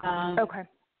 Okay.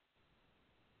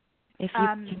 If you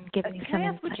can give me some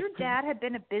insight. Would your dad have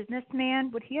been a businessman?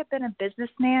 Would he have been a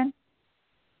businessman?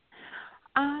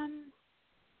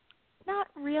 Not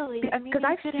really. Because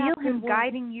I feel him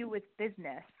guiding you with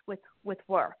business, with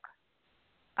work.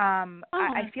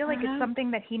 I feel like it's something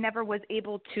that he never was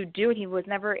able to do. He was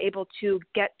never able to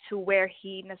get to where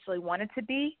he necessarily wanted to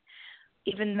be,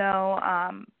 even though,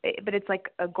 but it's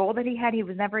like a goal that he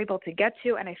was never able to get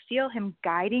to, and I feel him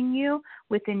guiding you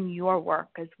within your work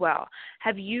as well.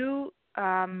 Have you,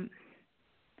 I'm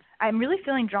really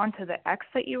feeling drawn to the X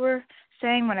that you were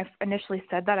saying. When I initially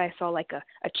said that, I saw like a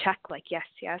check, like yes,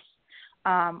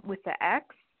 with the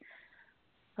X.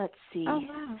 Let's see. Oh,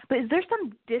 wow. But is there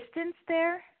some distance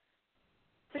there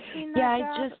between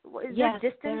that?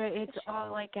 It's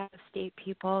all like out-of-state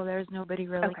people. There's nobody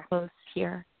really close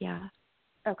here. Yeah.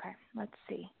 Okay, let's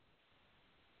see.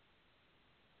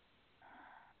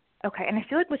 Okay, and I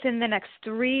feel like within the next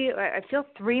 3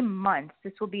 months,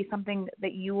 this will be something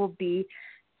that you will be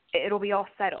it'll be all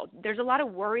settled. There's a lot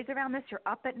of worries around this. You're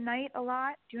up at night a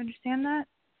lot. Do you understand that?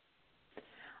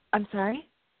 I'm sorry?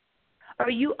 Are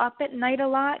you up at night a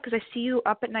lot? Because I see you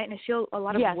up at night, and I feel a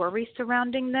lot of worry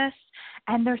surrounding this.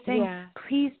 And they're saying,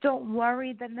 please don't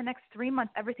worry. Then the next 3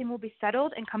 months, everything will be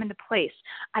settled and come into place.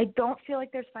 I don't feel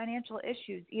like there's financial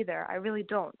issues either. I really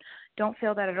don't. Don't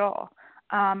feel that at all.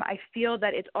 I feel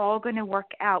that it's all going to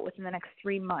work out within the next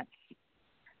 3 months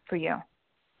for you.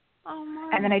 Oh, my.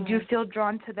 And then I do feel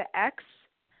drawn to the ex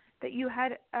that you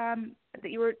had, that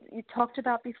you talked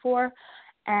about before,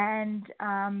 and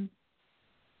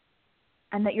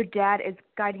that your dad is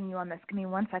guiding you on this. Give me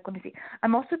 1 sec. Let me see.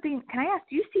 I'm also can I ask,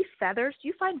 do you see feathers? Do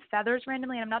you find feathers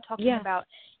randomly? And I'm not talking about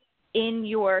in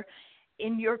your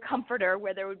comforter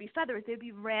where there would be feathers. They'd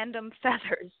be random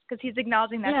feathers, because he's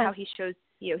acknowledging that's how he shows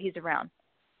you he's around.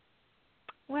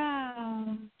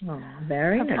 Wow. Oh,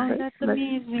 very nice. Oh, that's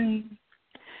amazing.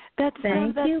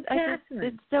 Thank you, Catherine.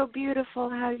 It's so beautiful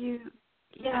how you,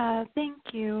 thank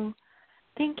you.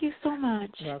 Thank you so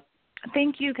much. Well,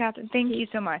 thank you, Catherine. Thank you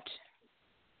so much.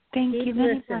 Thank keep you.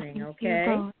 Many listening, blessings okay?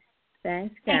 to you both.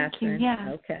 Thanks, Thank Catherine. you,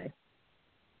 yeah. Okay.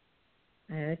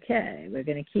 Okay, we're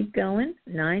going to keep going.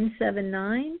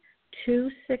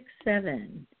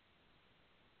 979-267.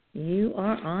 You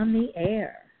are on the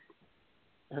air.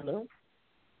 Hello?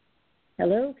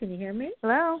 Hello, can you hear me?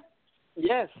 Hello?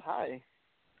 Yes, hi.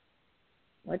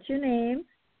 What's your name?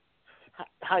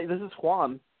 Hi, this is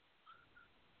Juan.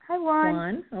 Hi, Juan.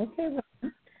 Juan. Okay,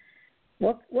 Juan.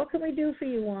 What can we do for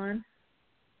you, Juan?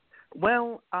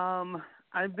 Well,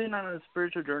 I've been on a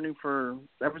spiritual journey ever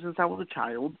since I was a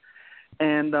child,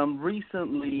 and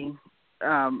recently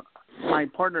my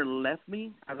partner left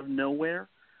me out of nowhere.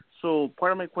 So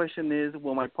part of my question is,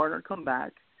 will my partner come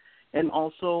back? And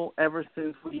also, ever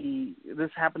since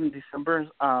this happened in December,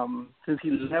 since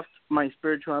he left, my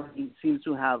spirituality seems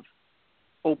to have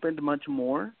opened much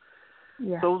more.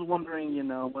 Yeah. So I was wondering,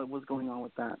 what was going on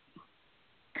with that.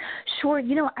 Sure.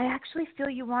 I actually feel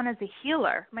you, Juan, as a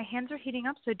healer. My hands are heating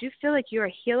up, so I do feel like you're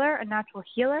a healer, a natural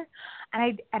healer.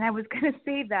 And I was going to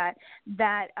say that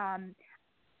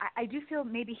I do feel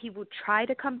maybe he will try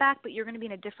to come back, but you're going to be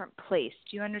in a different place.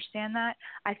 Do you understand that?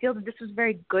 I feel that this was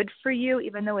very good for you,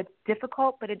 even though it's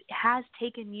difficult, but it has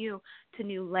taken you to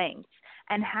new lengths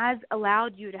and has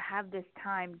allowed you to have this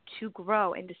time to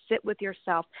grow and to sit with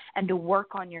yourself and to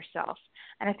work on yourself.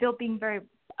 And I feel it being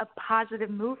a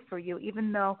positive move for you,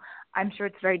 even though I'm sure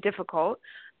it's very difficult.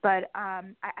 But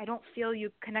I don't feel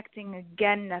you connecting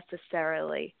again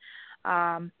necessarily.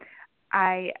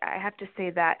 I have to say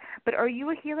that. But are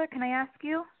you a healer? Can I ask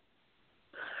you?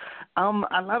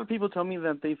 A lot of people tell me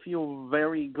that they feel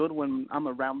very good when I'm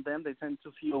around them. They tend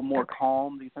to feel more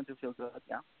calm. They tend to feel good.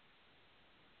 Yeah.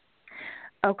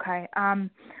 Okay.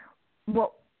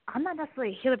 Well, I'm not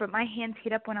necessarily a healer, but my hands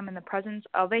heat up when I'm in the presence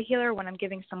of a healer, when I'm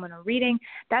giving someone a reading.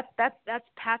 That's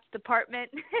Pat's department.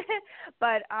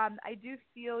 But I do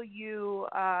feel you.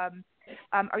 Are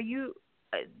you?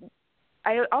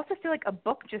 I also feel like a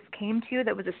book just came to you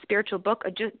that was a spiritual book.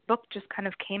 Book just kind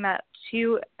of came out to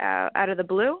you out of the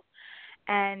blue.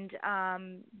 And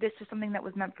this is something that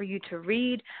was meant for you to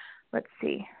read. Let's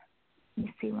see. Let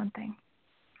me see one thing.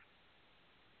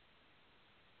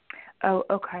 Oh,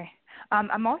 okay.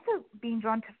 I'm also being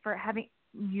drawn for having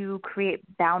you create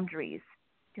boundaries.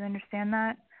 Do you understand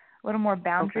that? A little more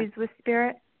boundaries with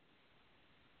spirit.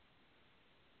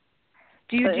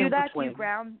 Do you do that? Do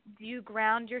you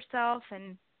ground yourself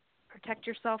and protect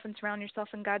yourself and surround yourself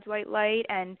in God's white light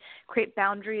and create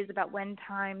boundaries about when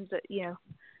times that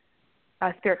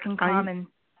spirit can come?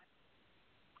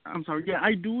 I'm sorry. Yeah,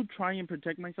 I do try and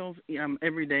protect myself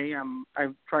every day.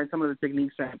 I've tried some of the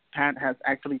techniques that Pat has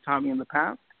actually taught me in the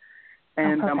past,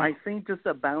 and I think just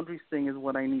a boundaries thing is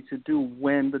what I need to do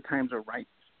when the times are right.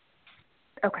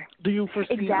 Okay. Do you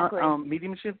foresee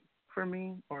mediumship for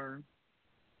me, or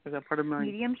is that part of my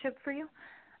mediumship for you?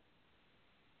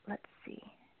 Let's see.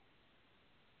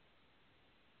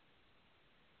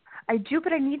 I do,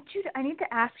 but I need to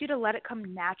ask you to let it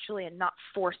come naturally and not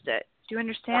force it. Do you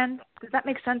understand? Does that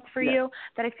make sense for you?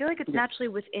 That I feel like it's naturally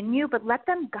within you, but let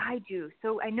them guide you.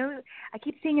 So I know I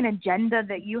keep seeing an agenda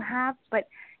that you have, but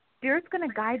Spirit's going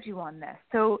to guide you on this.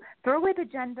 So throw away the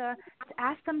agenda.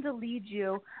 Ask them to lead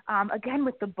you. Again,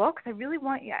 with the books, I really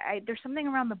want you. There's something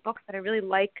around the books that I really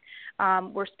like,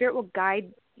 where Spirit will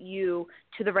guide you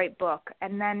to the right book,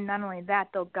 and then not only that,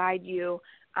 they'll guide you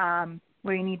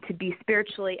where you need to be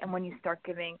spiritually, and when you start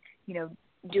giving,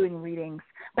 doing readings.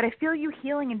 But I feel you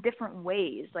healing in different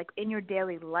ways, like in your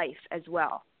daily life as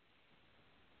well.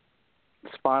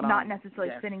 Spot on. Not necessarily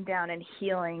Yes. sitting down and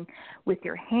healing with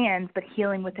your hands, but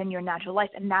healing within your natural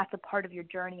life. And that's a part of your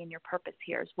journey and your purpose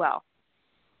here as well.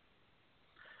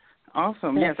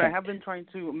 Awesome. Yes, I Perfect. have been trying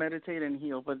to meditate and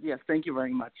heal, but yes, thank you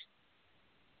very much.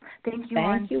 Thank you,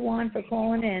 Juan. Thank you, Juan, for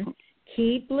calling in.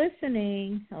 Keep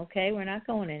listening. Okay, we're not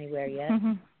going anywhere yet.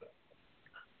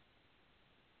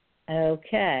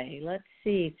 Okay, let's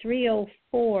see.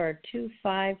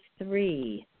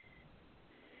 304-253.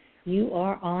 You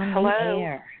are on Hello. the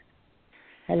air.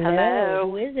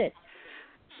 Hello. Who is it?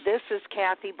 This is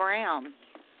Kathy Brown.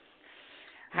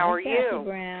 How Hi, are Kathy you?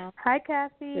 Brown. Hi,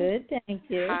 Kathy. Good, thank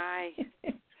you. Hi.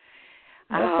 What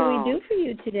can we do for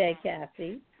you today,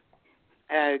 Kathy?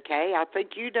 Okay, I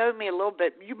think you know me a little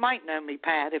bit. You might know me,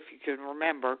 Pat, if you can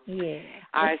remember. Yeah.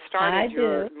 I started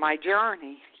do. my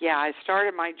journey. Yeah, I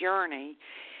started my journey,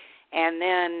 and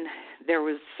then there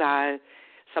was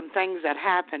some things that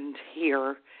happened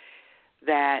here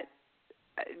that,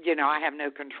 I have no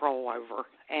control over.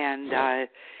 And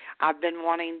I've been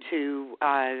wanting to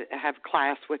have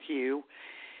class with you,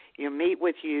 meet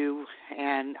with you,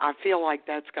 and I feel like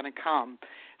that's going to come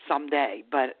someday,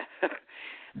 but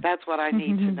that's what I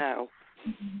need to know.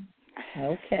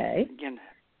 Okay.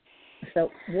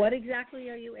 So what exactly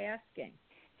are you asking?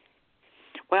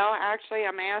 Well, actually,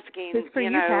 I'm asking, This for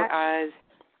you, Pat.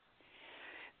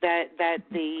 that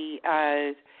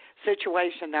the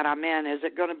situation that I'm in, is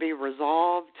it going to be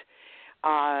resolved?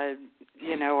 Or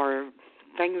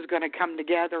things going to come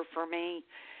together for me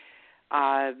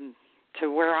to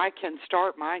where I can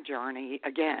start my journey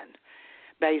again?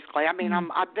 Basically, I mean,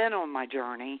 I've been on my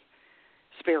journey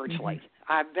spiritually.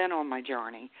 I've been on my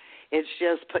journey. It's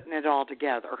just putting it all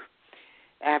together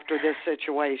after this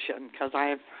situation, because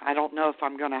I don't know if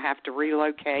I'm going to have to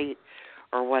relocate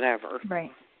or whatever.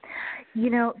 Right.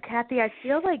 Kathy, I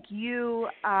feel like you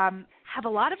have a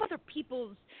lot of other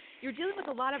people's, you're dealing with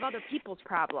a lot of other people's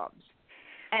problems.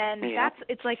 And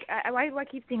it's like, I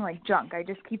keep seeing like junk. I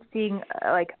just keep seeing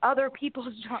like other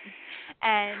people's junk.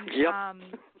 And,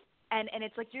 and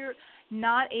it's like you're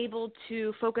not able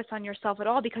to focus on yourself at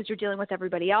all because you're dealing with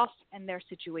everybody else and their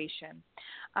situation.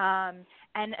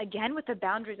 And again, with the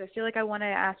boundaries, I feel like I want to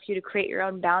ask you to create your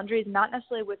own boundaries, not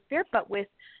necessarily with fear, but with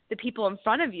the people in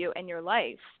front of you in your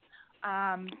life.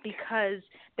 Because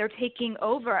they're taking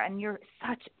over, and you're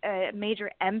such a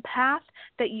major empath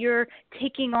that you're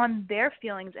taking on their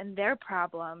feelings and their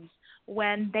problems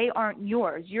when they aren't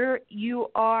yours. You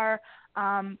are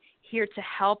here to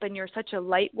help, and you're such a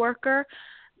light worker,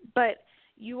 but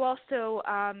you also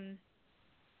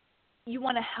you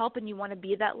want to help and you want to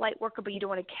be that light worker, but you don't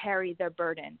want to carry their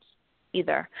burdens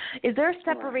either. Is there a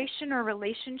separation or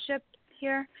relationship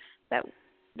here that's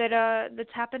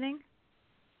happening?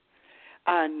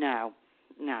 No.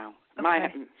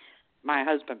 Okay. My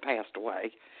husband passed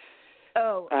away.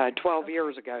 Oh. 12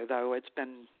 years ago, though. It's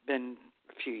been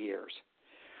a few years.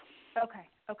 Okay.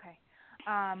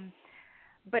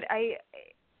 But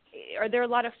are there a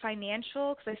lot of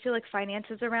financial? Because I feel like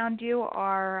finances around you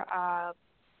are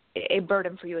a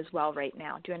burden for you as well right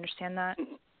now. Do you understand that?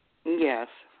 Yes.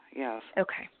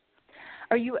 Okay.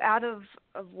 Are you out of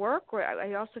work, or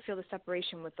I also feel the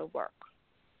separation with the work?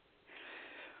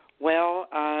 Well,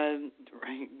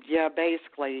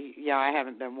 basically, I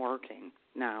haven't been working,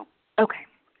 no. Okay.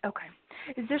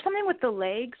 Is there something with the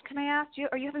legs, can I ask you?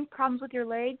 Are you having problems with your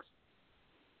legs?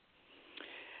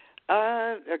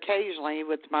 Occasionally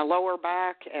with my lower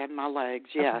back and my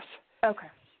legs, yes. Okay.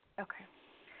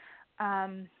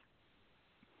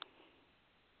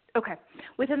 Okay.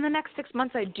 Within the next 6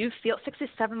 months, I do feel 6 to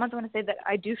 7 months. I want to say that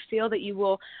I do feel that you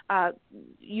will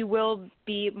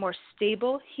be more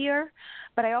stable here.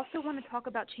 But I also want to talk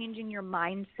about changing your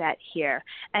mindset here,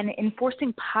 and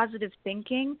enforcing positive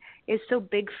thinking is so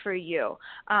big for you.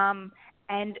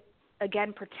 And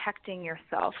again, protecting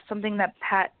yourself, something that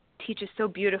Pat teaches so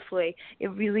beautifully. It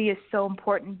really is so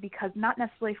important, because not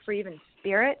necessarily for even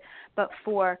spirit, but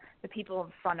for the people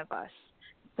in front of us.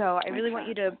 So I really want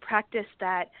you to practice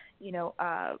that,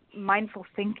 mindful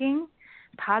thinking,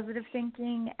 positive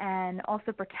thinking, and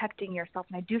also protecting yourself.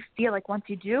 And I do feel like once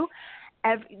you do,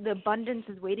 the abundance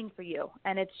is waiting for you,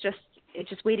 and it's just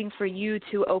waiting for you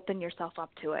to open yourself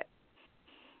up to it.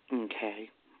 Okay.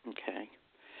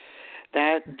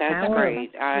 That's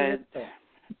great.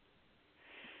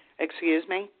 Excuse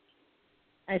me?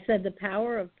 I said the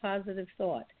power of positive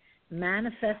thought,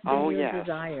 manifesting your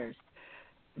desires.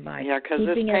 Because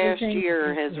this past year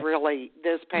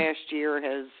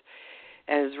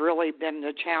has really been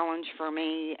a challenge for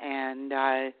me, and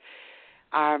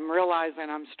I'm realizing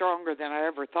I'm stronger than I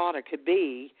ever thought I could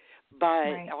be, but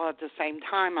at the same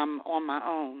time I'm on my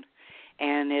own,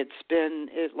 and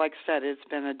like I said, it's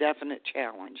been a definite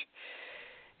challenge.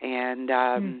 And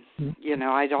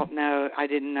I don't know. I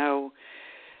didn't know.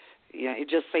 It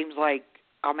just seems like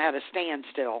I'm at a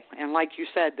standstill. And like you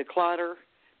said, the clutter,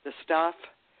 the stuff,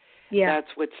 that's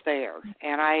what's there.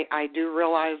 And I do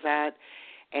realize that.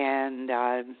 And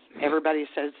everybody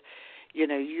says,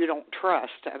 you don't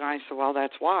trust. And I said, well,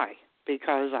 that's why.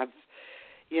 Because I've,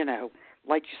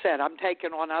 like you said, I'm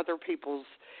taking on other people's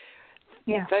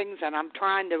things, and I'm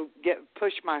trying to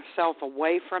push myself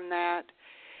away from that.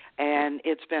 And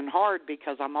it's been hard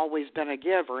because I've always been a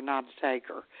giver, not a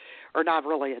taker, or not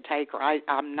really a taker.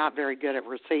 I'm not very good at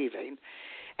receiving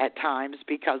at times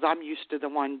because I'm used to the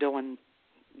one doing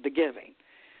the giving.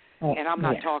 And I'm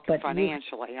not talking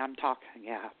financially. I'm talking,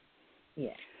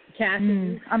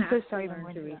 Kathy, I'm so sorry to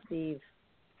learn to receive.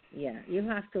 Yeah, you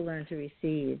have to learn to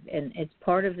receive, and it's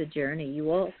part of the journey. You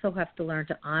also have to learn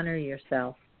to honor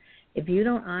yourself. If you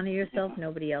don't honor yourself,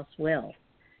 nobody else will.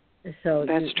 So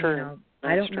that's true.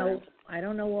 I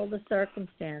don't know all the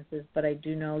circumstances, but I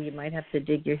do know you might have to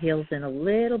dig your heels in a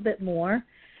little bit more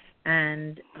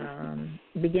and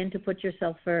begin to put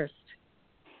yourself first.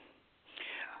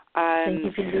 Think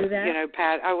you can do that?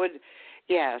 Pat, I would,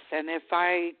 yes. And if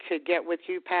I could get with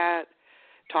you, Pat,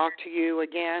 talk to you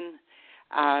again,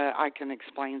 I can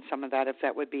explain some of that if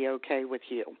that would be okay with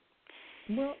you.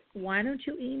 Well, why don't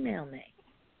you email me?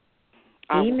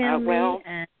 Email me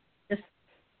and just.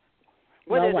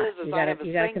 What it is I have a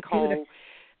sinkhole.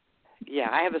 Yeah,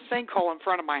 I have a sinkhole in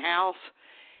front of my house,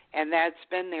 and that's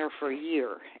been there for a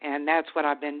year, and that's what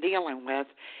I've been dealing with,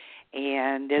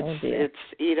 and it's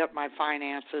eat up my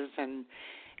finances and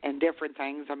different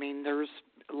things. I mean, there's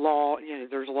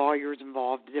there's lawyers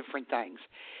involved, different things.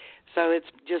 So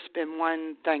it's just been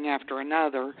one thing after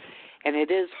another, and it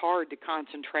is hard to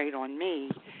concentrate on me,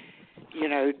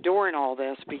 during all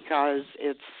this because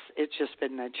it's just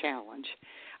been a challenge.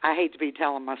 I hate to be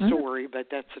telling my story, but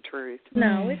that's the truth.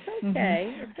 No, it's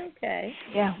okay. It's okay.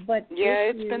 Yeah. But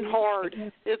it's been hard.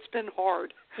 It's been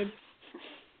hard.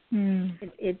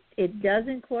 It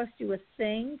doesn't cost you a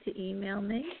thing to email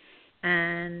me,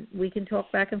 and we can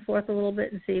talk back and forth a little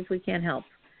bit and see if we can help.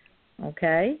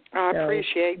 Okay? I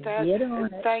appreciate that. Get on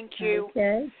it. Thank you.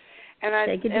 Okay.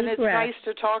 And it's nice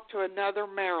to talk to another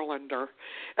Marylander.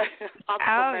 I'm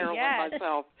from Maryland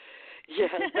myself. Yeah,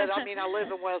 but I mean, I live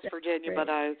in West Virginia, but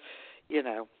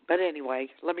but anyway,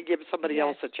 let me give somebody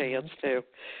else a chance too.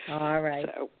 All right.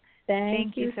 So,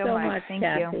 thank you so much, Thank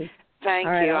Kathy. you. Thank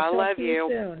All right, you. I'll I love talk to you you.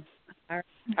 soon. All right.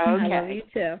 Okay. I love you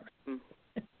too.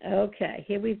 Okay,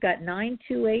 here we've got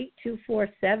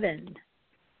 928-247.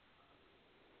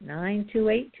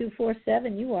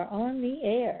 928-247. You are on the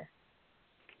air.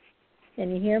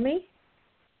 Can you hear me?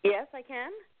 Yes, I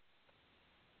can.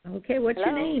 Okay, what's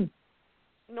your name?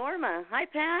 Norma. Hi,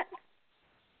 Pat.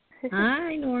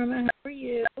 Hi, Norma. How are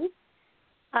you?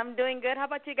 I'm doing good. How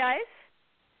about you guys?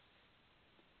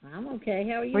 I'm okay.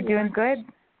 How are you? We're doing good.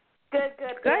 Good.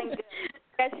 You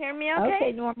guys hear me okay?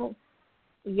 Okay, Norma.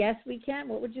 Yes, we can.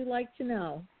 What would you like to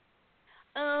know?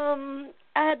 I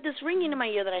had this ringing in my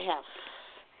ear that I have.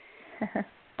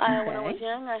 When I was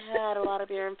young, I had a lot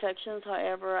of ear infections.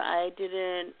 However, I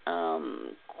didn't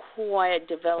quite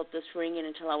develop this ringing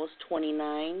until I was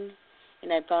 29.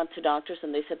 And I found two doctors,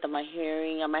 and they said that I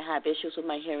might have issues with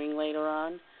my hearing later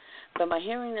on. But my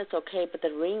hearing is okay, but the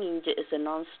ringing is a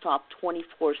nonstop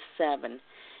 24/7.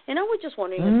 And I was just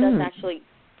wondering if that's actually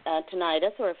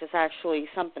tinnitus or if it's actually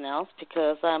something else,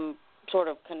 because I'm sort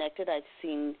of connected. I've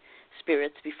seen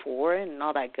spirits before and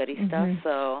all that goody stuff.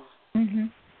 So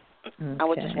I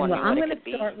was just wondering what it could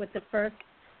be.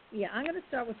 I'm going to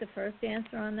start with the first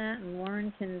answer on that, and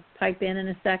Lauren can pipe in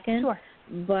a second. Sure.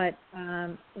 But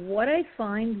what I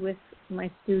find with my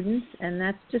students, and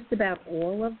that's just about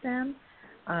all of them,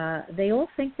 they all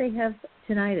think they have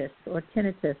tinnitus or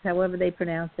tinnitus, however they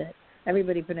pronounce it.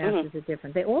 Everybody pronounces it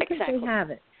different. They all think they have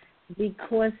it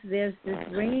because there's this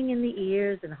ringing in the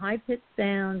ears and high-pitched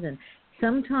sounds, and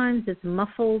sometimes it's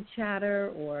muffled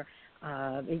chatter or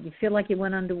you feel like you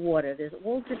went underwater. There's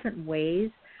all different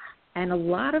ways. And a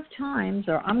lot of times,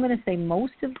 or I'm going to say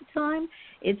most of the time,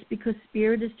 it's because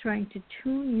Spirit is trying to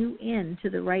tune you in to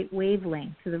the right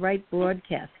wavelength, to the right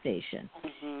broadcast station.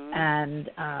 And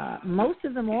most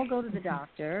of them all go to the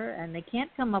doctor, and they can't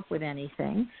come up with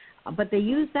anything, but they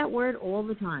use that word all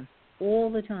the time.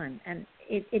 And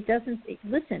it doesn't –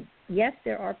 listen, yes,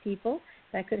 there are people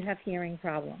that could have hearing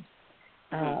problems.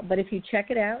 But if you check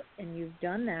it out and you've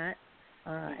done that,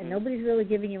 and nobody's really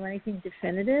giving you anything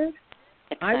definitive,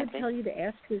 I would tell you to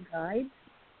ask your guides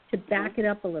to back it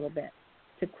up a little bit,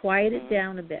 to quiet it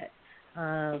down a bit.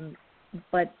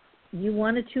 But you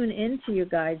want to tune into your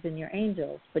guides and your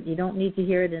angels, but you don't need to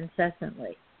hear it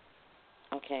incessantly.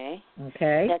 Okay.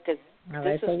 Okay? Yeah, because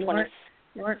this is 20...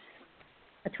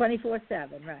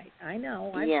 24/7, right. I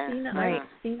know. I've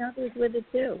seen others with it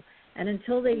too. And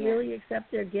until they really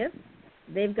accept their gift,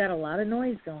 they've got a lot of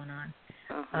noise going on.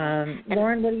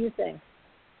 Lauren, what do you think?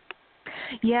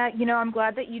 Yeah, I'm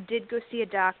glad that you did go see a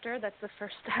doctor. That's the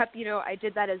first step. I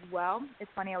did that as well. It's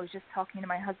funny, I was just talking to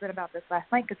my husband about this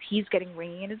last night because he's getting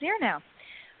ringing in his ear now.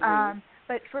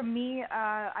 But for me,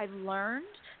 I've learned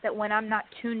that when I'm not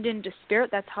tuned into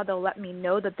spirit, that's how they'll let me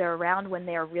know that they're around when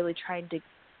they are really trying to,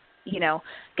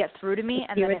 get through to me.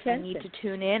 And then if I need to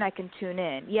tune in, I can tune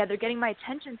in. Yeah, they're getting my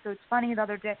attention. So it's funny, the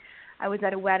other day I was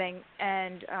at a wedding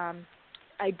and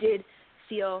I did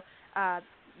feel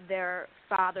their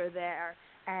father there,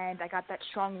 and I got that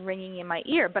strong ringing in my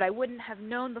ear. But I wouldn't have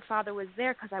known the father was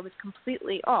there because I was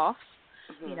completely off.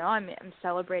 I'm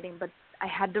celebrating, but I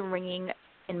had the ringing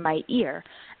in my ear,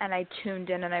 and I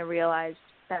tuned in and I realized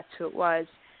that's who it was.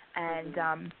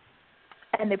 And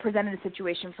they presented a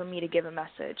situation for me to give a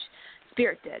message.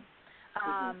 Spirit did.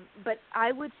 But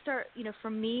I would start, for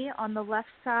me, on the left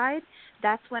side,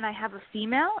 that's when I have a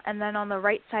female, and then on the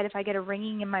right side, if I get a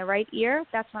ringing in my right ear,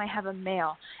 that's when I have a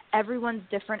male. Everyone's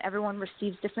different. Everyone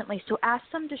receives differently. So ask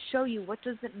them to show you, what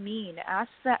does it mean?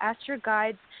 Ask your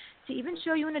guides to even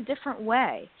show you in a different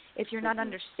way if you're not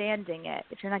understanding it,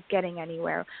 if you're not getting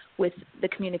anywhere with the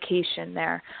communication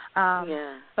there.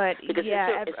 But, because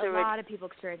a lot of people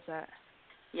experience that.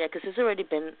 Yeah, because it's already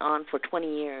been on for 20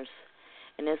 years.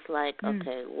 And it's like,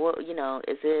 okay, well,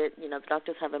 is it, the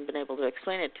doctors haven't been able to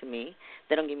explain it to me.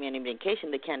 They don't give me any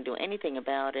medication. They can't do anything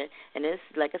about it. And it's,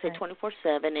 like I said,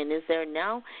 24/7. And is there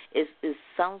now,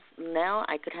 sounds now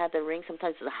I could have the ring.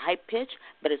 Sometimes it's a high pitch,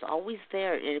 but it's always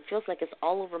there. And it feels like it's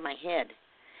all over my head.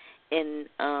 And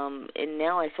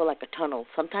now I feel like a tunnel.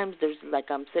 Sometimes there's like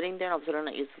I'm sitting there, and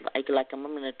it's like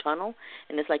I'm in a tunnel,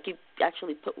 and it's like you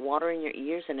actually put water in your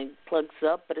ears and it plugs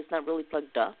up, but it's not really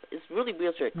plugged up. It's really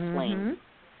weird to explain.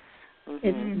 But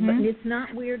it's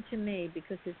not weird to me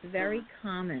because it's very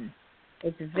common.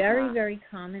 It's very, very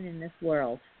common in this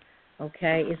world,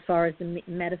 okay, as far as the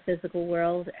metaphysical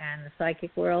world and the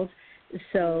psychic world.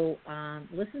 So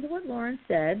listen to what Lauren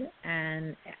said,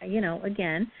 and,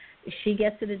 again, she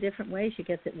gets it a different way. She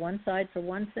gets it one side for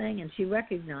one thing, and she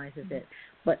recognizes it.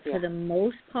 But for the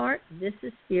most part, this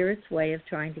is Spirit's way of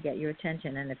trying to get your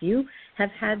attention. And if you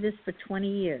have had this for 20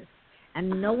 years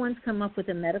and no one's come up with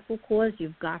a medical cause,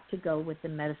 you've got to go with the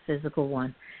metaphysical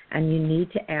one. And you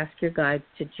need to ask your guides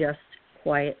to just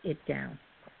quiet it down.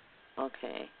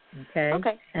 Okay.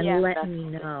 And let me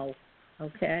know.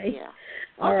 Okay? Yeah.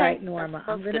 All right, Norma.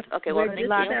 I'm going to we're just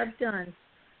about done.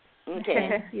 Okay.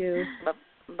 Thank you.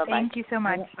 Bye-bye. Thank you so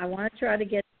much. I want to try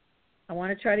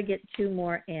to get two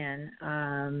more in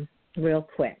real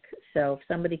quick. So if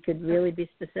somebody could really be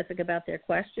specific about their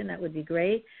question, that would be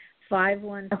great.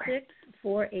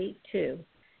 516-482.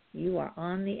 You are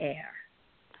on the air.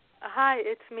 Hi,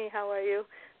 it's me. How are you?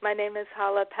 My name is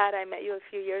Hala Pat. I met you a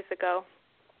few years ago.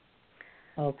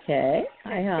 Okay.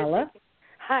 Hi, Hala.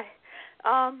 Hi.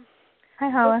 Hi,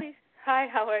 Hala. Hi,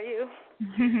 how are you?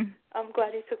 I'm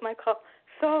glad you took my call.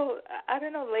 So, I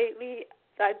don't know, lately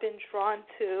I've been drawn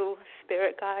to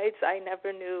spirit guides. I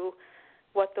never knew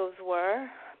what those were,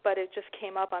 but it just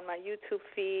came up on my YouTube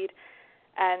feed.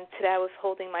 And today I was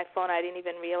holding my phone. I didn't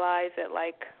even realize it,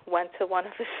 went to one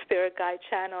of the spirit guide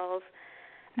channels.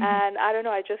 And I don't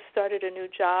know, I just started a new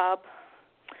job.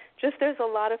 Just there's a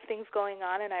lot of things going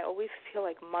on, and I always feel,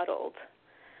 muddled.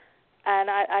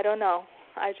 And I don't know.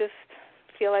 I just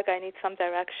feel like I need some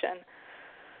direction.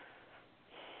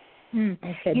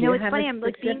 Okay. It's funny. I'm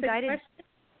being guided.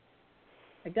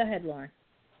 Go ahead, Lauren.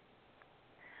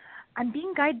 I'm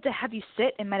being guided to have you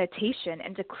sit in meditation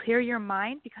and to clear your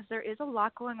mind because there is a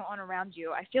lot going on around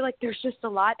you. I feel like there's just a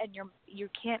lot, and you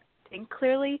can't think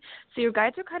clearly. So your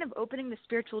guides are kind of opening the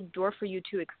spiritual door for you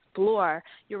to explore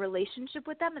your relationship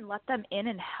with them and let them in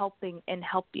and help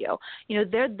you.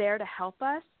 They're there to help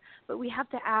us, but we have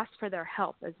to ask for their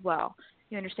help as well.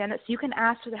 You understand that? So you can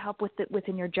ask for the help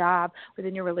within your job,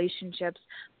 within your relationships,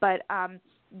 but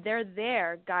they're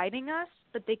there guiding us,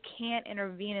 but they can't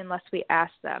intervene unless we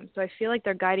ask them. So I feel like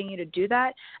they're guiding you to do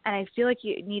that, and I feel like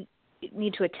you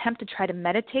need to attempt to try to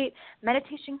meditate.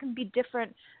 Meditation can be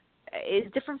different.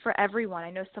 Is different for everyone.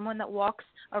 I know someone that walks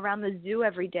around the zoo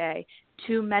every day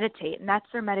to meditate, and that's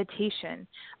their meditation.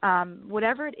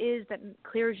 Whatever it is that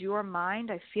clears your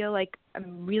mind, I feel like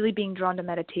I'm really being drawn to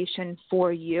meditation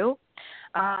for you.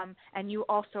 And you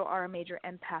also are a major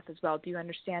empath as well. Do you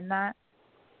understand that?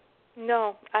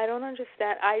 No, I don't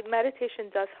understand. Meditation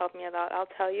does help me a lot. I'll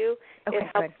tell you, it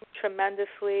helps me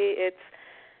tremendously. It's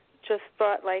just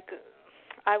brought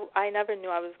I never knew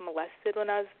I was molested when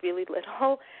I was really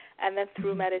little, and then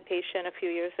through meditation a few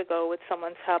years ago with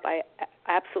someone's help, I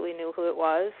absolutely knew who it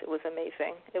was. It was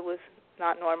amazing. It was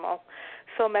not normal.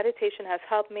 So meditation has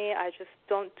helped me. I just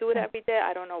don't do it every day.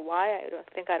 I don't know why. I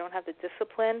don't have the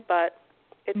discipline, but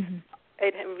it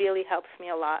really helps me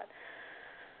a lot.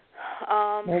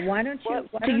 Well, why don't you?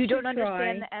 So you don't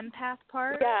understand the empath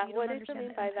part? Yeah. What do you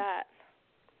mean by that?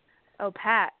 Oh,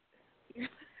 Pat.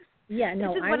 Yeah,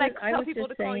 no, I was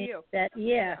just saying that.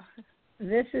 Yeah,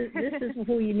 this is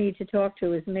who you need to talk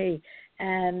to is me.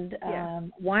 And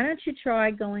why don't you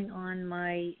try going on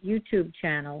my YouTube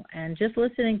channel and just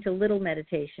listening to little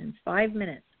meditations, 5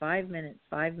 minutes, 5 minutes,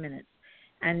 5 minutes,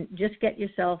 and just get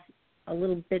yourself a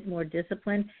little bit more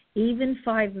disciplined. Even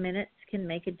 5 minutes can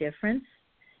make a difference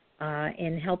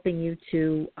in helping you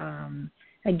to,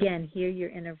 again, hear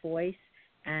your inner voice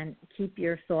and keep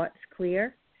your thoughts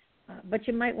clear. But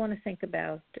you might want to think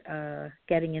about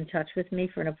getting in touch with me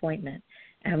for an appointment,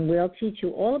 and we'll teach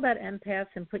you all about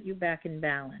empaths and put you back in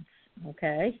balance,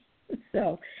 okay?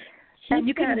 So, and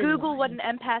you can Google what an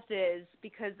empath is,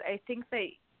 because I think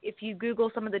that if you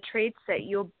Google some of the traits that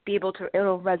you'll be able to,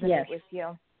 it'll resonate with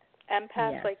you.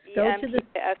 Empath, like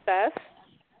E-M-P-A-S-S?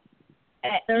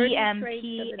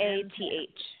 E-M-P-A-T-H.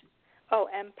 Oh,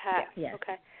 empath. Yes.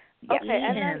 Okay.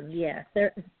 Yeah.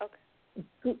 Okay.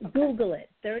 Google it.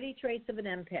 30 traits of an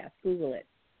empath. Google it.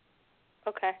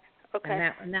 Okay.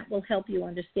 And that will help you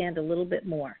understand a little bit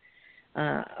more.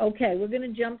 Okay, we're going to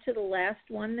jump to the last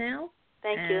one now.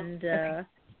 Thank you.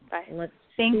 Bye. Let's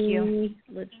Thank see. you.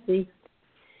 Let's see.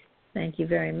 Thank you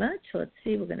very much. Let's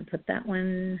see. We're going to put that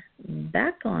one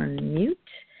back on mute.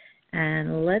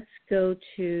 And let's go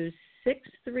to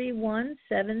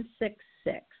 631-766.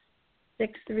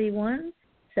 631-766.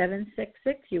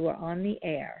 You are on the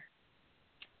air.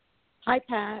 Hi,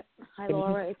 Pat. Hi,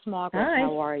 Laura. It's Margaret. Hi.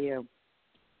 How are you?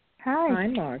 Hi,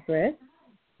 Margaret.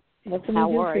 What can we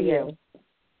do for you?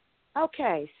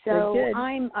 Okay, so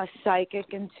I'm a psychic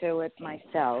intuit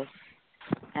myself,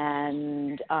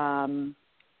 and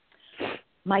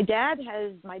my dad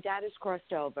has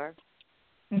crossed over,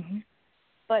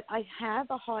 but I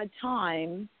have a hard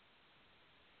time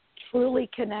truly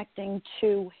connecting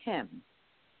to him.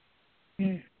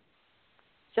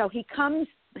 So he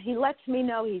lets me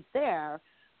know he's there,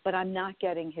 but I'm not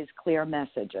getting his clear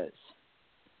messages.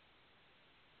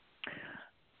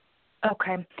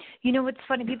 Okay. You know what's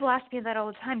funny? People ask me that all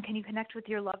the time. Can you connect with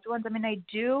your loved ones? I mean, I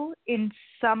do in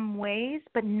some ways,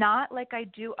 but not like I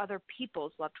do other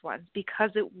people's loved ones, because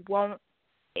it won't.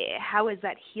 How is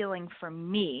that healing for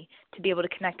me to be able to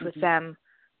connect with them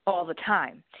all the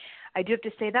time? I do have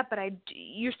to say that, but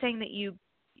you're saying that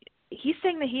he's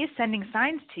saying that he is sending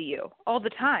signs to you all the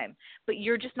time, but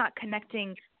you're just not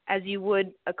connecting as you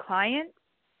would a client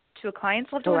to a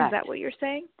client's loved one. Is that what you're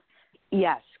saying?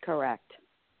 Yes, correct.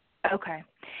 Okay.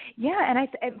 Yeah, and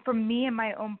for me and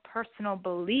my own personal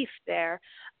belief there,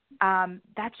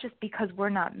 that's just because we're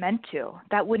not meant to.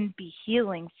 That wouldn't be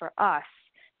healing for us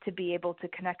to be able to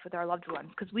connect with our loved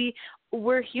ones, because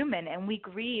we're human and we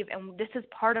grieve, and this is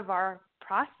part of our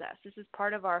process. This is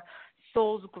part of our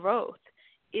soul's growth,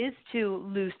 is to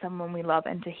lose someone we love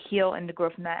and to heal and to grow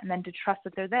from that, and then to trust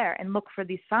that they're there and look for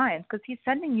these signs, because he's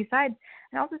sending you signs.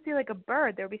 And I also see like a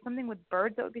bird. There would be something with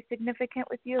birds that would be significant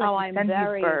with you. Like I'm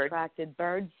very attracted.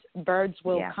 Birds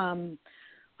will come.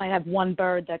 I have one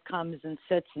bird that comes and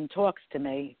sits and talks to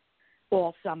me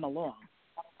all summer long.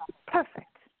 Perfect.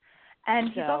 And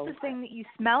he's also saying that you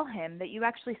smell him, that you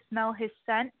actually smell his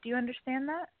scent. Do you understand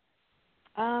that?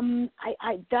 I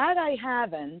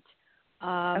haven't.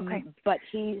 Okay. But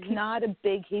he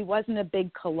wasn't a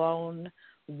big cologne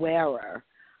wearer.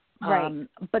 Right.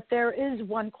 But there is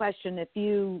one question: if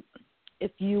you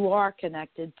are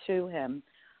connected to him,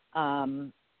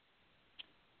 the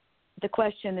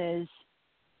question is,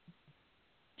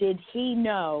 did he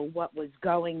know what was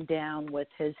going down with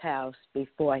his house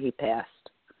before he passed?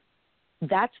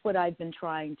 That's what I've been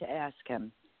trying to ask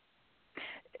him.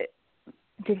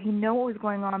 Did he know what was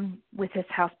going on with his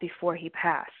house before he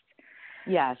passed?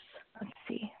 Yes. Let's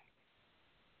see.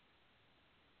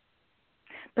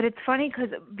 But it's funny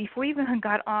because before you even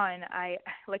got on, I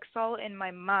saw in my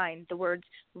mind the words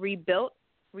rebuilt.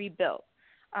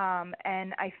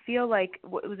 And I feel like,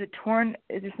 was it torn?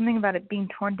 Is there something about it being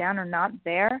torn down or not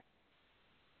there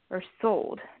or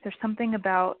sold? There's something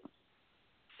about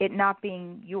it not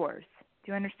being yours.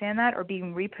 Do you understand that? Or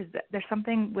being repossessed? There's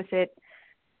something with it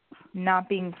not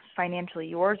being financially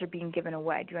yours or being given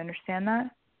away. Do you understand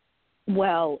that?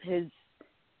 Well,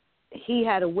 he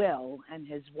had a will, and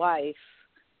his wife,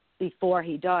 before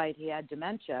he died, he had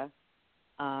dementia.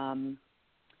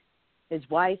 His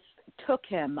wife took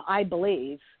him, I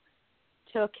believe,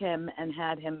 and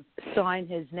had him sign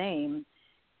his name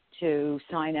to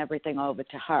sign everything over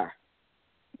to her.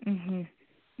 Mhm.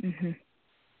 Mhm.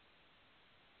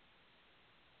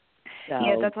 So,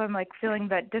 yeah, that's why I'm like feeling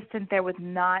that distance there with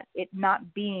not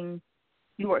being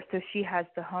yours. So she has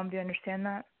the home. Do you understand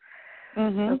that?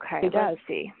 Okay, let's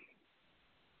see.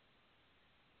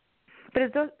 But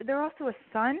is there also a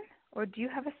son, or do you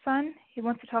have a son? He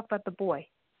wants to talk about the boy.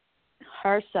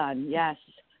 Her son, yes.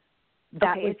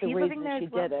 That okay, was the reason she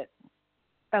did it.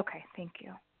 Okay, thank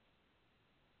you.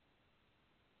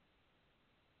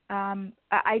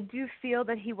 I do feel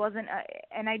that he wasn't,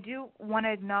 and I do want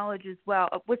to acknowledge as well.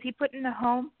 Was he put in a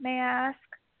home, may I ask?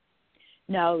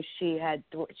 No, she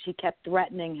kept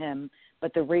threatening him,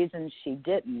 but the reason she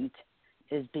didn't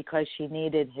is because she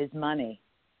needed his money.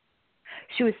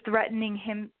 She was threatening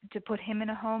him to put him in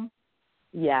a home?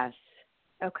 Yes.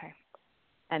 Okay.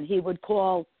 And he would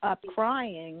call up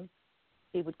crying.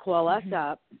 He would call us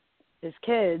up, his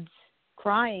kids,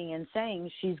 crying and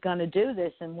saying she's going to do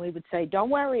this. And we would say, don't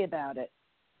worry about it.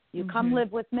 You come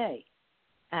live with me.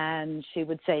 And she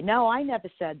would say, no, I never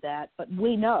said that. But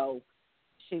we know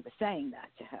she was saying that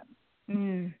to him.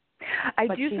 I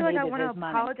do feel like I want to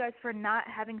apologize for not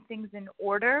having things in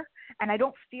order, and I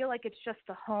don't feel like it's just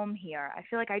the home here. I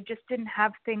feel like I just didn't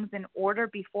have things in order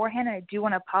beforehand, and I do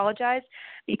want to apologize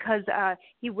because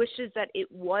he wishes that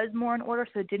it was more in order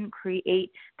so it didn't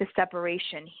create the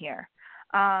separation here.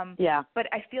 But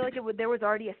I feel like there was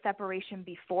already a separation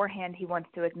beforehand he wants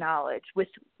to acknowledge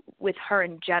with her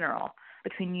in general,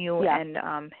 between you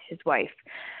and his wife.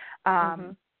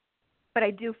 But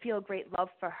I do feel great love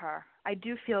for her. I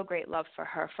do feel great love for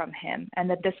her from him, and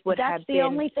that this would have been... That's the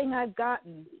only thing I've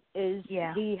gotten is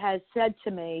he has said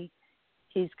to me,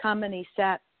 he's come and he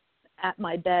sat at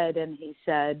my bed and he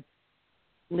said,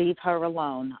 leave her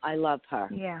alone. I love her.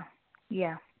 Yeah,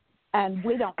 yeah. And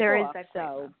we don't there talk, is that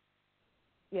so...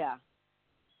 Yeah.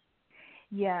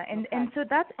 Yeah, and so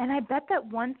that's... And I bet that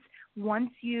once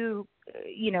you,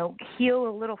 heal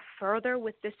a little further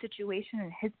with this situation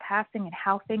and his passing and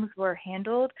how things were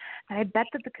handled, and I bet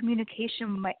that the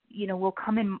communication might, will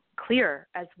come in clear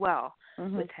as well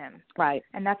with him. Right.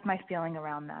 And that's my feeling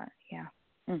around that. Yeah.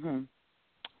 Okay.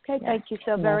 Thank you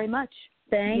so very much.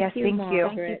 Thank you,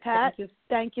 Margaret. Thank you, Pat.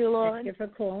 Thank you, Lauren. Thank you for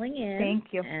calling in.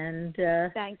 Thank you. And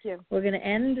thank you. We're going to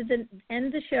end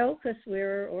the show because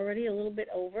we're already a little bit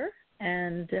over.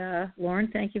 And Lauren,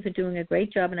 thank you for doing a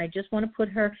great job. And I just want to put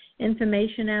her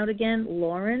information out again.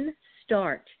 Lauren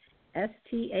Startt,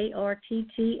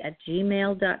 STARTT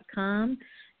 @gmail.com,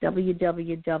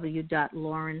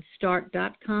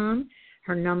 www.laurenstartt.com.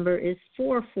 Her number is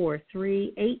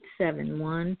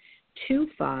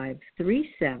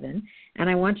 443-871-2537. And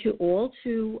I want you all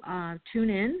to tune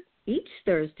in each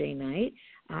Thursday night.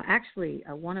 Actually,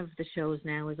 one of the shows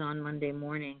now is on Monday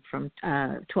morning from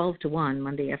 12 to 1,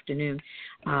 Monday afternoon,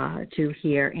 to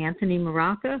hear Anthony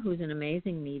Maraca, who's an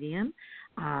amazing medium,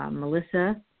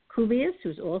 Melissa Kulias,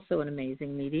 who's also an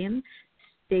amazing medium,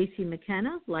 Stacy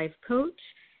McKenna, life coach,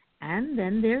 and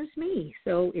then there's me.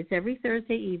 So it's every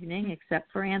Thursday evening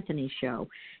except for Anthony's show.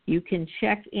 You can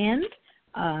check in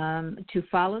to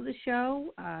follow the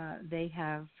show. They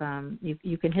have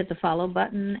you can hit the follow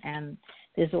button, and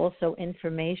there's also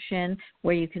information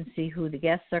where you can see who the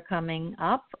guests are coming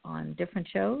up on different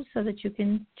shows so that you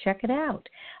can check it out.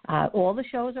 All the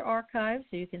shows are archived,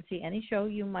 so you can see any show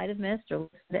you might have missed or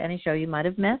listen to any show you might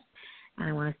have missed. And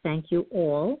I want to thank you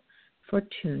all for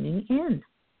tuning in.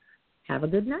 Have a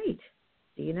good night.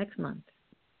 See you next month.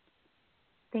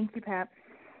 Thank you, Pat.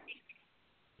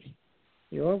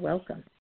 You're welcome.